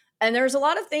mom. And there's a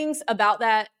lot of things about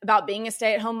that, about being a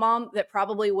stay-at-home mom that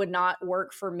probably would not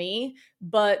work for me.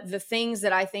 But the things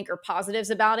that I think are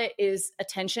positives about it is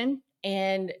attention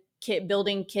and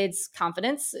building kids'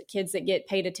 confidence, kids that get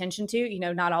paid attention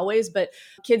to, not always, but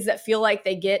kids that feel like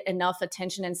they get enough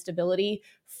attention and stability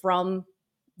from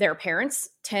their parents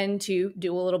tend to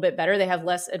do a little bit better. They have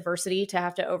less adversity to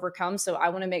have to overcome. So I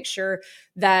want to make sure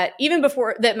that even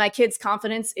before that, my kids'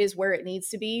 confidence is where it needs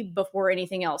to be before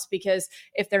anything else. Because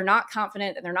if they're not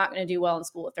confident, then they're not going to do well in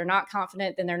school. If they're not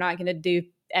confident, then they're not going to do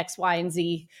X, Y, and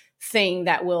Z thing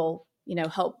that will,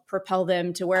 help propel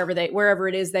them to wherever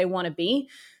it is they want to be.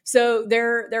 So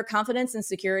their confidence and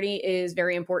security is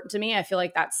very important to me. I feel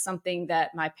like that's something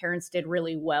that my parents did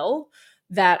really well,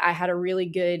 that I had a really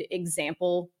good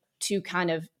example to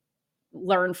kind of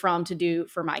learn from to do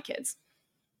for my kids.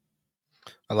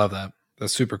 I love that.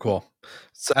 That's super cool.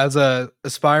 So as a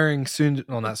aspiring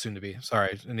not soon to be,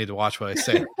 sorry, I need to watch what I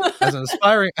say. As an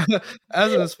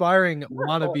aspiring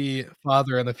wannabe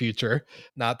father in the future,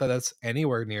 not that that's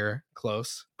anywhere near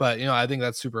close, but I think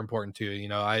that's super important too.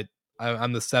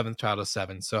 I'm the seventh child of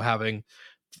seven. So having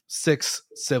 6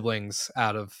 siblings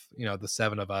out of, the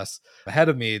 7 of us ahead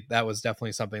of me, that was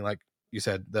definitely something, like you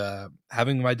said,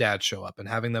 having my dad show up and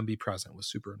having them be present was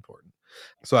super important.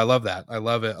 So I love that. I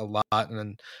love it a lot.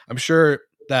 And I'm sure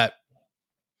that,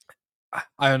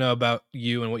 I don't know about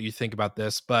you and what you think about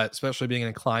this, but especially being in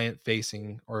a client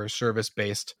facing or a service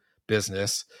based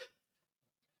business,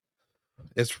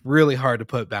 it's really hard to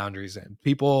put boundaries in.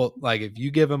 People, like, if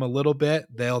you give them a little bit,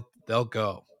 they'll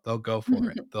go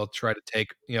for it. They'll try to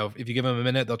take, if you give them a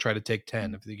minute, they'll try to take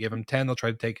 10. If you give them 10, they'll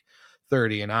try to take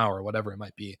 30, an hour, whatever it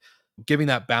might be. Giving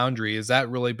that boundary, has that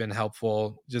really been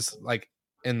helpful? Just like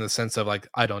in the sense of like,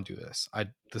 I don't do this.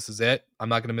 This is it. I'm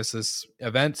not going to miss this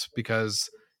event because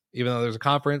even though there's a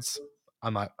conference,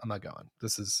 I'm not going.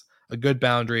 This is a good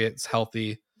boundary. It's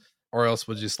healthy, or else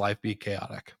would just life be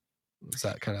chaotic? Does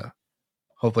that kind of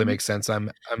hopefully makes sense?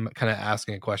 I'm kind of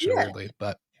asking a question weirdly,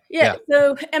 but yeah.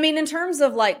 So, I mean, in terms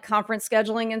of like conference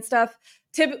scheduling and stuff,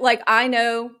 like I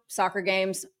know soccer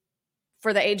games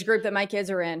for the age group that my kids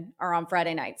are in are on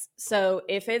Friday nights. So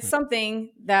if it's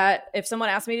something that if someone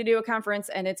asks me to do a conference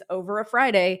and it's over a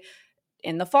Friday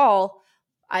in the fall,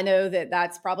 I know that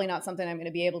that's probably not something I'm going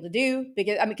to be able to do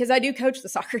because I do coach the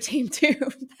soccer team too.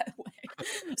 That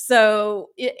way. So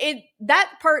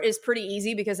that part is pretty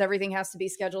easy because everything has to be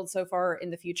scheduled so far in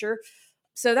the future.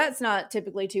 So that's not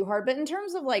typically too hard. But in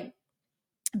terms of like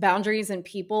boundaries and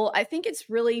people, I think it's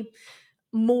really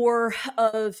more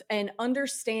of an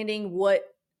understanding what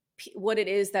it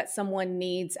is that someone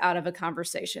needs out of a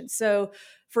conversation. So,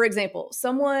 for example,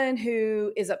 someone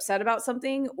who is upset about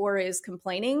something or is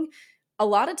complaining, a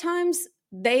lot of times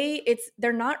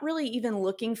they're not really even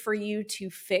looking for you to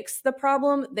fix the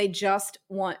problem. They just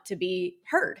want to be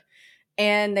heard.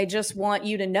 And they just want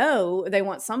you to know, they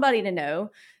want somebody to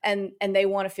know, and they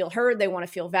want to feel heard, they want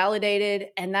to feel validated.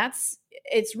 And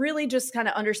it's really just kind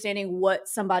of understanding what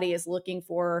somebody is looking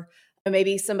for.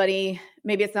 Maybe it's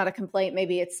not a complaint,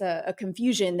 maybe it's a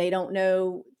confusion. They don't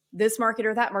know this market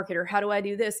or that market, or how do I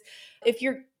do this?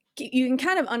 You can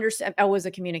kind of understand. I was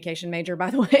a communication major, by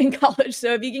the way, in college.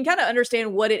 So if you can kind of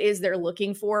understand what it is they're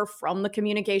looking for from the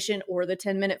communication or the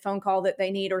 10-minute phone call that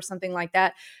they need or something like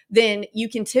that, then you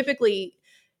can typically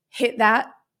hit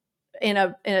that in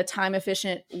a time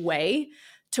efficient way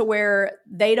to where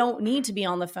they don't need to be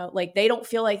on the phone. Like they don't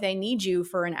feel like they need you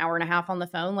for an hour and a half on the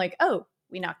phone. Like, oh,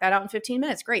 we knocked that out in 15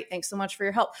 minutes. Great. Thanks so much for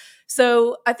your help.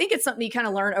 So I think it's something you kind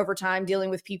of learn over time dealing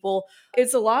with people.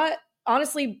 It's a lot.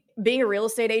 Honestly, being a real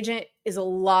estate agent is a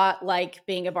lot like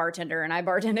being a bartender. And I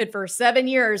bartended for 7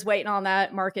 years waiting on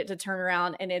that market to turn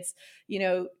around. And it's,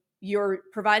 you're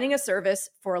providing a service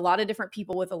for a lot of different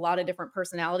people with a lot of different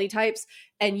personality types.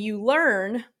 And you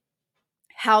learn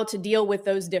how to deal with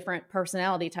those different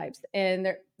personality types.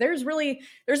 And there's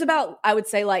about, I would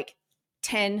say, like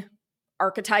 10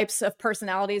 archetypes of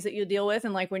personalities that you deal with.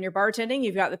 And like when you're bartending,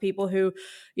 you've got the people who,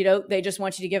 they just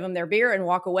want you to give them their beer and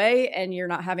walk away and you're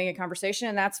not having a conversation,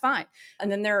 and that's fine.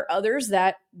 And then there are others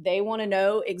that they want to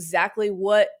know exactly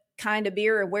what kind of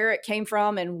beer and where it came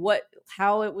from and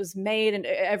how it was made and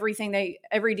every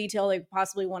detail they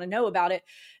possibly want to know about it.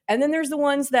 And then there's the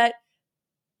ones that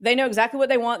They know exactly what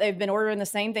they want. They've been ordering the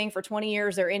same thing for 20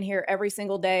 years. They're in here every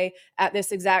single day at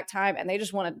this exact time, and they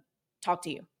just want to talk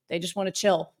to you. They just want to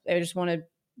chill. They just want to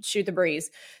shoot the breeze.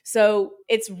 So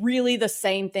it's really the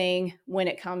same thing when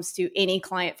it comes to any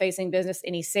client-facing business,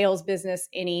 any sales business,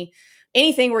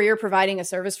 anything where you're providing a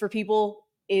service for people,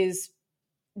 is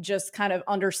just kind of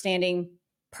understanding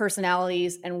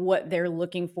personalities and what they're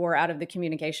looking for out of the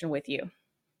communication with you.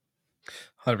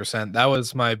 100%. That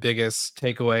was my biggest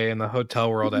takeaway in the hotel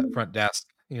world at front desk.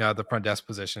 The front desk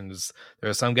position is, there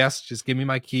are some guests, just give me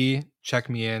my key, check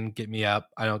me in, get me up.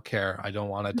 I don't care. I don't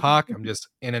want to talk. I'm just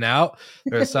in and out.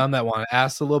 There are some that want to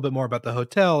ask a little bit more about the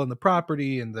hotel and the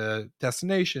property and the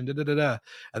destination, And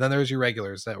then there's your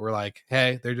regulars that were like,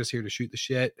 hey, they're just here to shoot the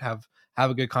shit, have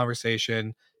a good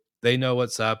conversation. They know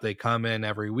what's up. They come in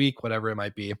every week, whatever it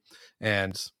might be,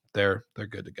 and they're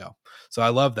good to go. So I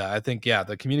love that. I think,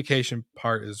 the communication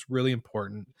part is really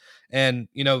important. And,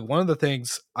 one of the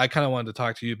things I kind of wanted to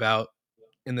talk to you about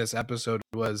in this episode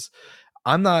was,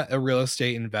 I'm not a real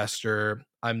estate investor.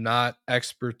 I'm not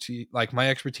expertise. Like, my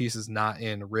expertise is not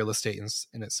in real estate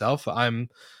in itself. I'm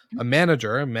a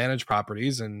manager. I manage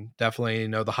properties and definitely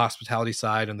know the hospitality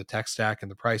side and the tech stack and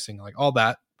the pricing, like all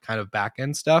that kind of back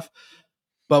end stuff.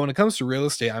 But when it comes to real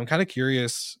estate, I'm kind of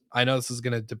curious. I know this is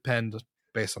going to depend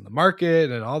based on the market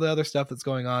and all the other stuff that's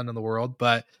going on in the world,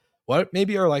 but what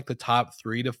maybe are like the top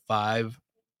 3 to 5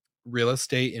 real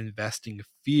estate investing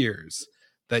fears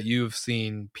that you've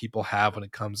seen people have when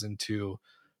it comes into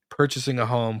purchasing a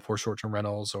home for short-term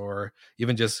rentals, or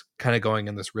even just kind of going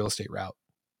in this real estate route?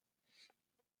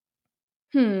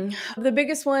 The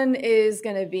biggest one is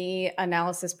going to be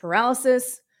analysis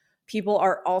paralysis. People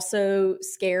are also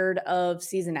scared of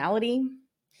seasonality.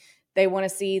 They want to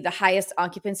see the highest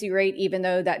occupancy rate, even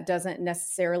though that doesn't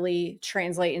necessarily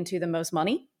translate into the most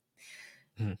money.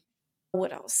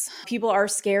 What else? People are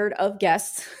scared of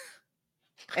guests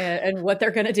and what they're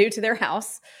going to do to their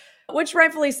house, which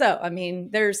rightfully so. I mean,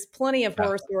 there's plenty of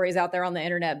horror stories out there on the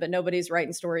internet, but nobody's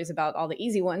writing stories about all the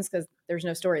easy ones because there's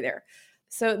no story there.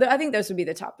 So I think those would be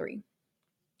the top 3.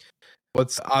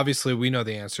 Obviously we know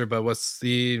the answer, but what's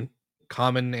the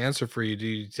common answer for you? Do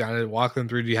you kind of walk them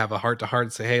through? Do you have a heart to heart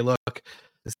and say, hey, look,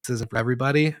 this isn't for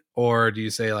everybody? Or do you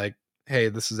say like, hey,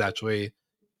 this is actually,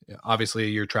 obviously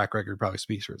your track record probably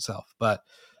speaks for itself, but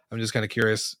I'm just kind of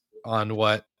curious on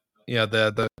what,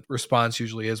 the response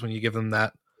usually is when you give them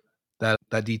that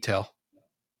detail.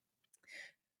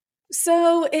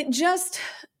 So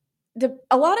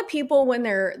a lot of people, when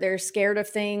they're scared of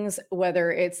things,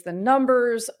 whether it's the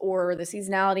numbers or the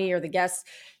seasonality or the guests,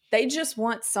 they just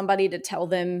want somebody to tell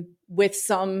them with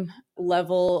some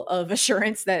level of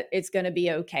assurance that it's going to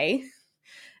be okay.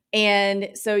 And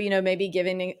so, maybe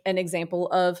giving an example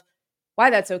of why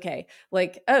that's okay.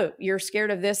 Like, oh, you're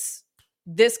scared of this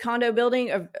condo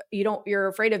building, you're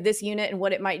afraid of this unit and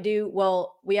what it might do.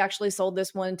 Well, we actually sold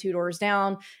this one 2 doors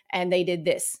down and they did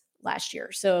this last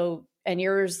year. So, and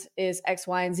yours is X,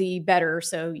 Y, and Z better.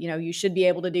 So, you should be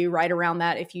able to do right around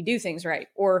that if you do things right.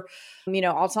 Or,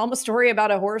 I'll tell them a story about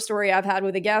a horror story I've had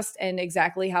with a guest and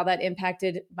exactly how that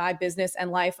impacted my business and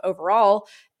life overall.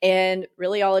 And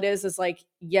really all it is like,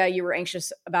 yeah, you were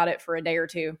anxious about it for a day or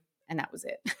two, and that was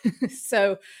it.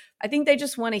 So I think they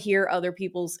just want to hear other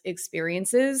people's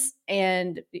experiences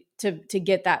and to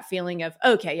get that feeling of,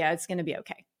 okay, yeah, it's going to be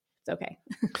okay. It's okay.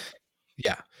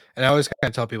 Yeah. And I always kind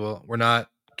of tell people, we're not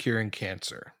curing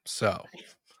cancer. So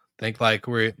think like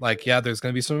there's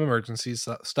going to be some emergencies,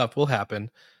 stuff will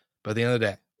happen, but at the end of the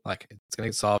day, like, it's going to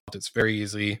get solved. It's very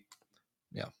easy.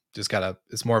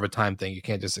 It's more of a time thing. You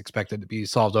can't just expect it to be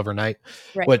solved overnight,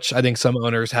 right? Which I think some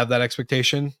owners have that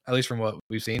expectation, at least from what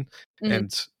we've seen. Mm-hmm.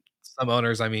 And some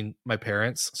owners, I mean, my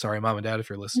parents, sorry, mom and dad, if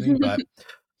you're listening, but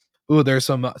there's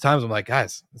some times I'm like,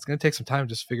 guys, it's going to take some time to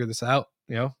just figure this out.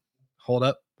 Hold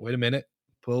up, wait a minute,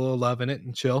 put a little love in it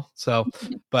and chill. So,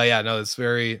 but yeah, no, it's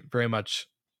very, very much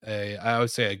I would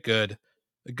say a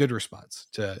good response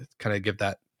to kind of give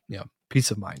that, peace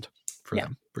of mind for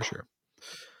them, for sure.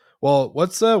 Well,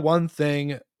 what's one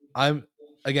thing, I'm,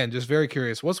 again, just very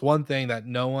curious, what's one thing that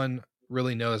no one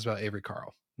really knows about Avery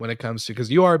Carl when it comes to,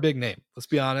 because you are a big name, let's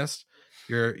be honest,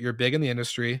 you're big in the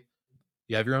industry,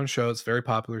 you have your own show, it's a very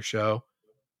popular show.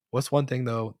 What's one thing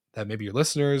though that maybe your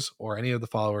listeners or any of the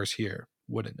followers here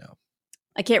wouldn't know?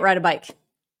 I can't ride a bike.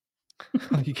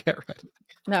 You can't ride a bike?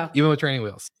 No. Even with training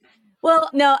wheels?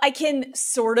 Well, no, I can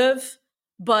sort of,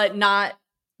 but not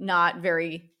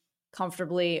very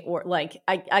comfortably, or like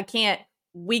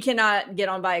we cannot get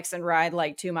on bikes and ride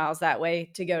like 2 miles that way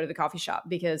to go to the coffee shop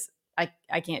because I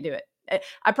can't do it.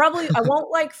 I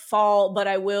won't like fall, but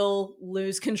I will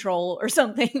lose control or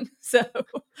something. So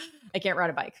I can't ride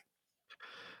a bike.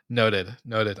 Noted.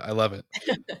 I love it.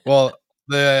 Well,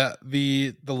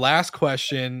 the last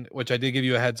question, which I did give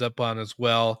you a heads up on as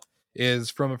well,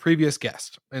 is from a previous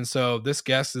guest. And so this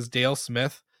guest is Dale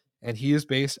Smith, and he is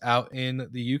based out in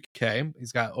the UK.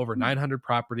 He's got over 900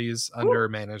 properties under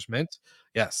management.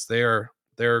 Yes, they're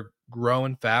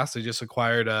growing fast. They just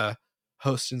acquired a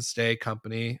host and stay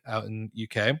company out in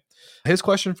UK. His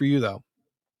question for you though,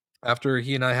 after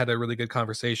he and I had a really good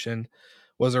conversation,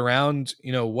 was around,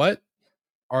 what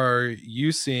are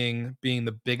you seeing being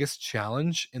the biggest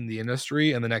challenge in the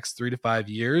industry in the next 3 to 5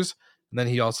 years? And then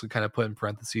he also kind of put in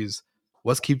parentheses,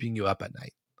 what's keeping you up at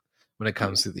night when it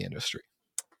comes to the industry?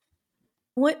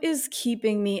 What is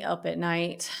keeping me up at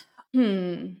night?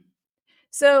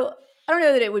 So I don't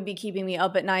know that it would be keeping me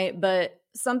up at night, but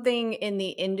something in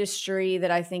the industry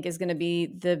that I think is going to be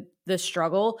the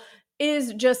struggle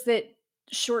is just that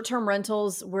short-term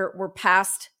rentals, we're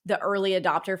past the early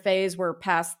adopter phase. We're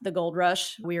past the gold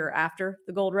rush. We are after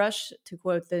the gold rush, to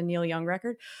quote the Neil Young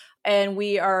record. And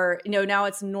we are, now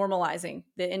it's normalizing.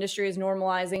 The industry is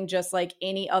normalizing just like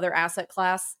any other asset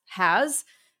class has.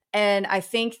 And I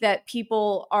think that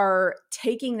people are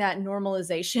taking that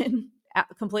normalization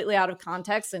completely out of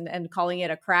context and calling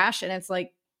it a crash. And it's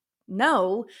like,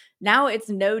 no, now it's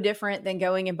no different than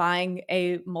going and buying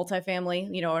a multifamily,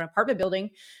 an apartment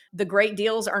building. The great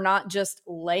deals are not just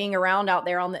laying around out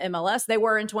there on the MLS. They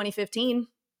were in 2015,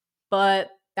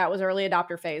 but that was early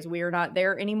adopter phase. We are not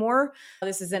there anymore.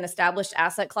 This is an established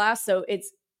asset class. So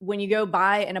it's when you go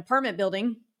buy an apartment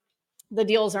building, the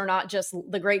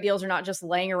great deals are not just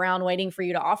laying around waiting for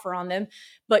you to offer on them,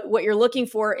 but what you're looking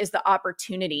for is the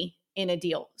opportunity in a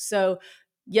deal. So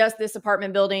yes, this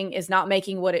apartment building is not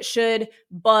making what it should,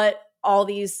 but all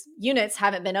these units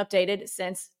haven't been updated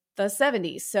since the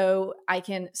 70s. So I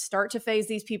can start to phase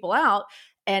these people out.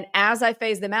 And as I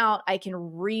phase them out, I can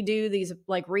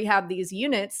rehab these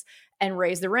units and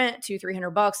raise the rent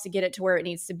 $200-$300 to get it to where it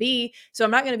needs to be. So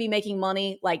I'm not going to be making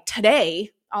money like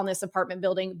today on this apartment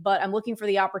building, but I'm looking for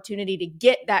the opportunity to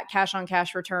get that cash on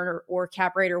cash return or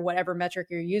cap rate or whatever metric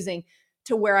you're using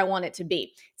to where I want it to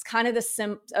be. It's kind of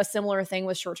a similar thing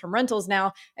with short-term rentals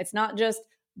now. It's not just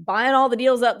buying all the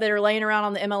deals up that are laying around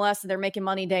on the MLS and they're making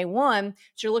money day one,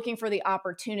 but you're looking for the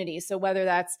opportunity. So whether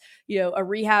that's, a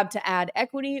rehab to add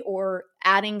equity or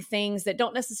adding things that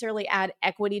don't necessarily add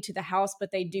equity to the house,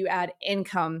 but they do add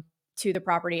income to the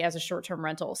property as a short-term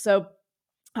rental. So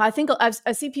I think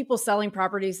I see people selling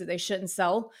properties that they shouldn't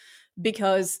sell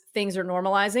because things are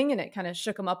normalizing, and it kind of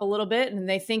shook them up a little bit. And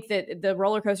they think that the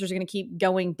roller coasters are going to keep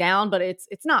going down, but it's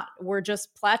not. We're just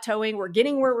plateauing. We're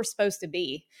getting where we're supposed to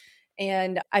be.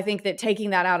 And I think that taking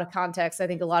that out of context, I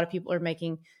think a lot of people are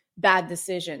making bad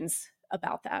decisions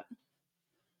about that.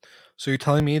 So you're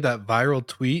telling me that viral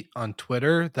tweet on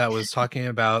Twitter that was talking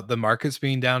about the markets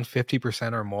being down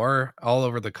 50% or more all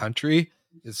over the country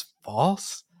is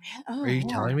false? Oh, Are you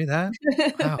yeah. telling me that?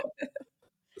 Wow.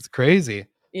 It's crazy.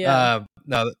 Yeah.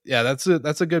 No, yeah,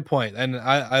 that's a good point. And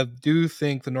I do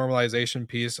think the normalization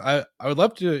piece, I would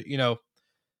love to,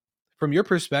 from your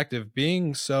perspective,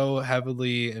 being so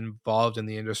heavily involved in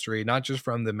the industry, not just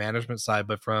from the management side,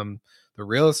 but from the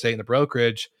real estate and the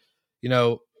brokerage,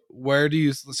 where do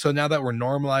you, so now that we're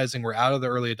normalizing, we're out of the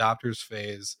early adopters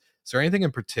phase, is there anything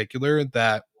in particular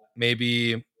that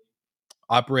maybe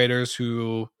operators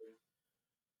who,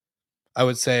 I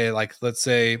would say, like, let's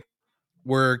say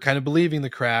we're kind of believing the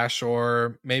crash,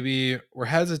 or maybe we're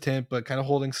hesitant but kind of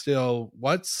holding still,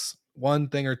 what's one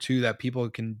thing or two that people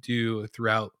can do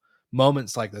throughout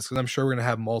moments like this? Because I'm sure we're going to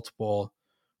have multiple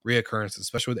reoccurrences,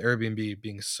 especially with Airbnb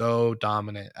being so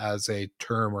dominant as a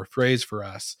term or phrase for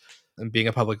us and being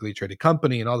a publicly traded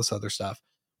company and all this other stuff.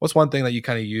 What's one thing that you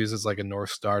kind of use as like a North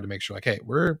Star to make sure, like, hey,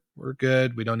 we're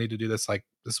good, we don't need to do this, like,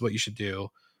 this is what you should do?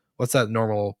 What's that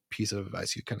normal piece of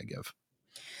advice you kind of give?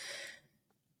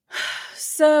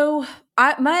 So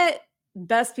my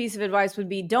best piece of advice would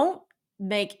be don't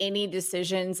make any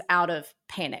decisions out of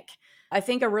panic. I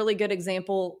think a really good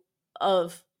example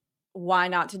of why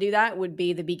not to do that would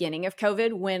be the beginning of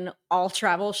COVID when all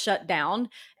travel shut down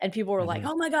and people were like,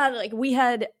 oh my God, like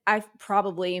I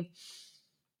probably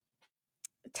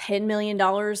 $10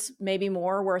 million, maybe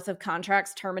more worth of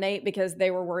contracts terminate because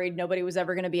they were worried nobody was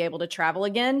ever going to be able to travel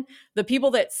again. The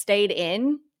people that stayed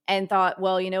in and thought,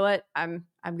 well, you know what, I'm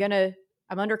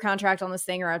under contract on this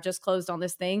thing, or I've just closed on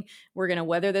this thing. We're going to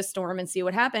weather this storm and see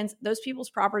what happens. Those people's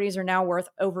properties are now worth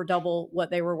over double what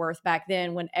they were worth back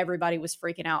then when everybody was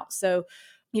freaking out. So,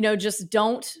 just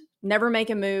never make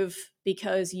a move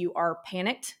because you are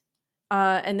panicked.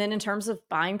 And then in terms of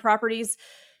buying properties,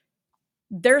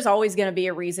 there's always going to be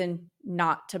a reason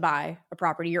not to buy a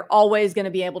property. You're always going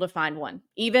to be able to find one,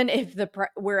 even if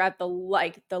we're at the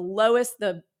lowest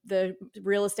the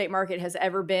real estate market has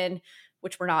ever been,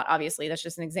 which we're not, obviously. That's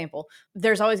just an example.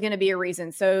 There's always going to be a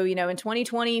reason. So, in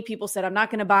 2020, people said, I'm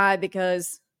not going to buy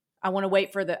because I want to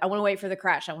wait for the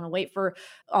crash. I want to wait for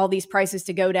all these prices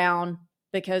to go down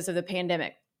because of the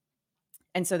pandemic.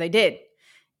 And so they did.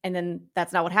 And then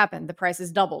that's not what happened. The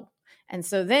prices doubled. And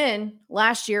so then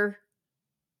last year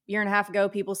and a half ago,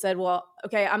 people said, well,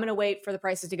 okay, I'm going to wait for the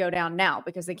prices to go down now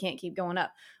because they can't keep going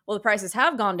up. Well, the prices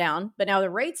have gone down, but now the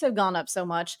rates have gone up so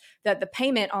much that the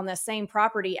payment on the same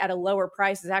property at a lower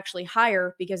price is actually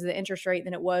higher because of the interest rate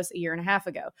than it was a year and a half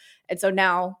ago. And so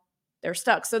now they're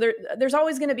stuck. So there's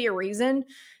always going to be a reason.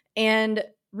 And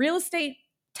real estate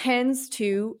tends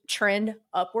to trend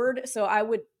upward. So I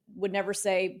would never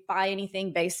say buy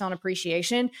anything based on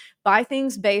appreciation. Buy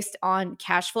things based on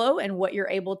cash flow and what you're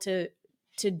able to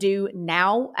do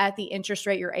now at the interest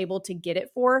rate you're able to get it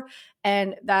for.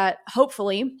 And that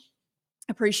hopefully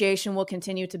appreciation will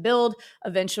continue to build.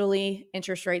 Eventually,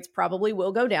 interest rates probably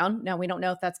will go down. Now, we don't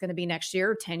know if that's going to be next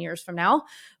year or 10 years from now,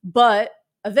 but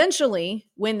eventually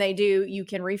when they do, you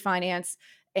can refinance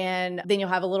and then you'll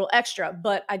have a little extra.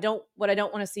 But what I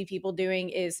don't want to see people doing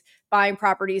is buying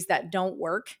properties that don't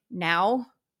work now,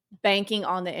 banking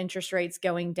on the interest rates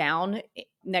going down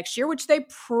next year, which they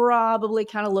probably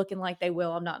kind of looking like they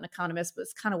will. I'm not an economist, but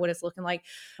it's kind of what it's looking like.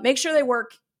 Make sure they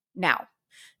work now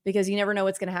because you never know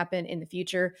what's going to happen in the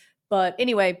future. But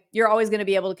anyway, you're always going to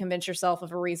be able to convince yourself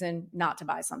of a reason not to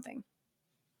buy something.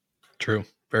 True.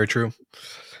 Very true.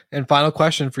 And final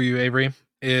question for you, Avery,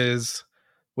 is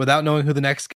without knowing who the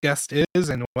next guest is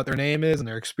and what their name is and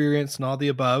their experience and all the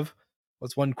above,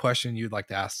 what's one question you'd like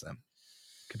to ask them?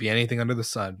 Could be anything under the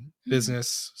sun.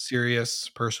 Business, serious,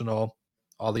 personal,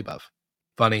 all the above.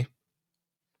 Funny.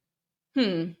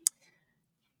 I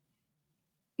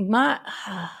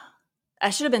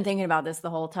should have been thinking about this the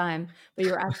whole time, but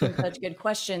you were asking such good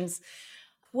questions.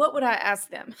 What would I ask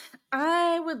them?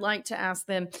 I would like to ask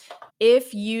them,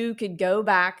 if you could go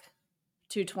back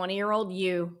to 20-year-old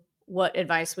you, what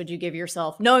advice would you give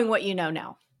yourself, knowing what you know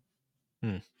now?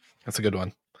 That's a good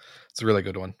one. It's a really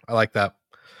good one. I like that.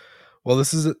 Well,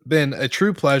 this has been a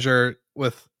true pleasure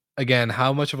with, again,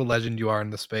 how much of a legend you are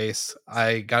in the space.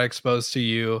 I got exposed to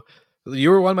you. You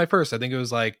were one of my first. I think it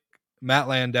was like Matt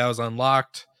Landau's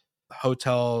Unlocked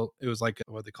Hotel. It was like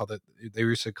what they called it. They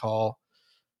used to call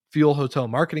Fuel Hotel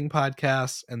Marketing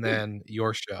Podcast, and then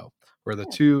your show were the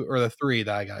two or the three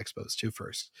that I got exposed to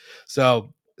first.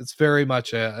 So it's very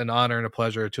much an honor and a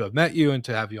pleasure to have met you and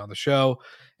to have you on the show.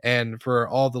 And for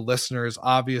all the listeners,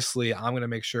 obviously, I'm going to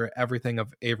make sure everything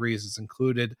of Avery's is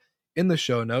included in the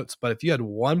show notes. But if you had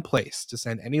one place to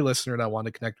send any listener that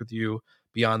wanted to connect with you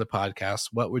beyond the podcast,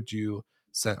 what would you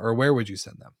send, or where would you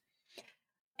send them?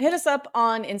 Hit us up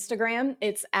on Instagram.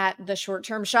 It's at The Short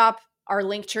Term Shop. Our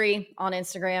link tree on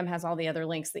Instagram has all the other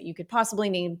links that you could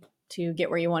possibly need to get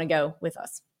where you want to go with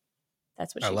us.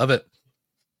 That's what I love it.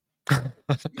 I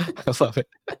love it.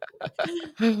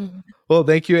 Well,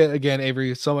 thank you again,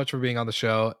 Avery, so much for being on the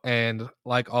show. And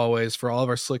like always, for all of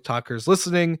our Slick Talkers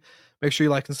listening, make sure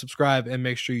you like and subscribe, and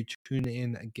make sure you tune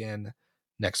in again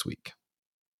next week.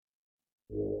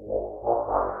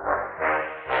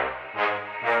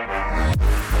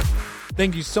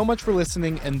 Thank you so much for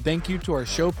listening, and thank you to our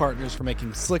show partners for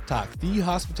making Slick Talk, the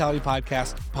hospitality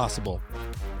podcast, possible.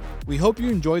 We hope you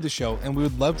enjoyed the show, and we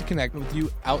would love to connect with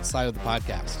you outside of the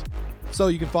podcast. So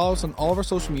you can follow us on all of our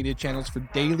social media channels for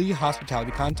daily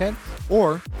hospitality content,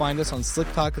 or find us on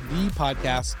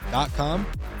slicktalkthepodcast.com.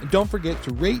 And don't forget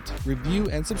to rate, review,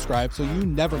 and subscribe so you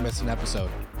never miss an episode.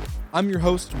 I'm your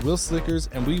host, Will Slickers,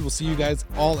 and we will see you guys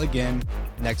all again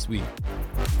next week.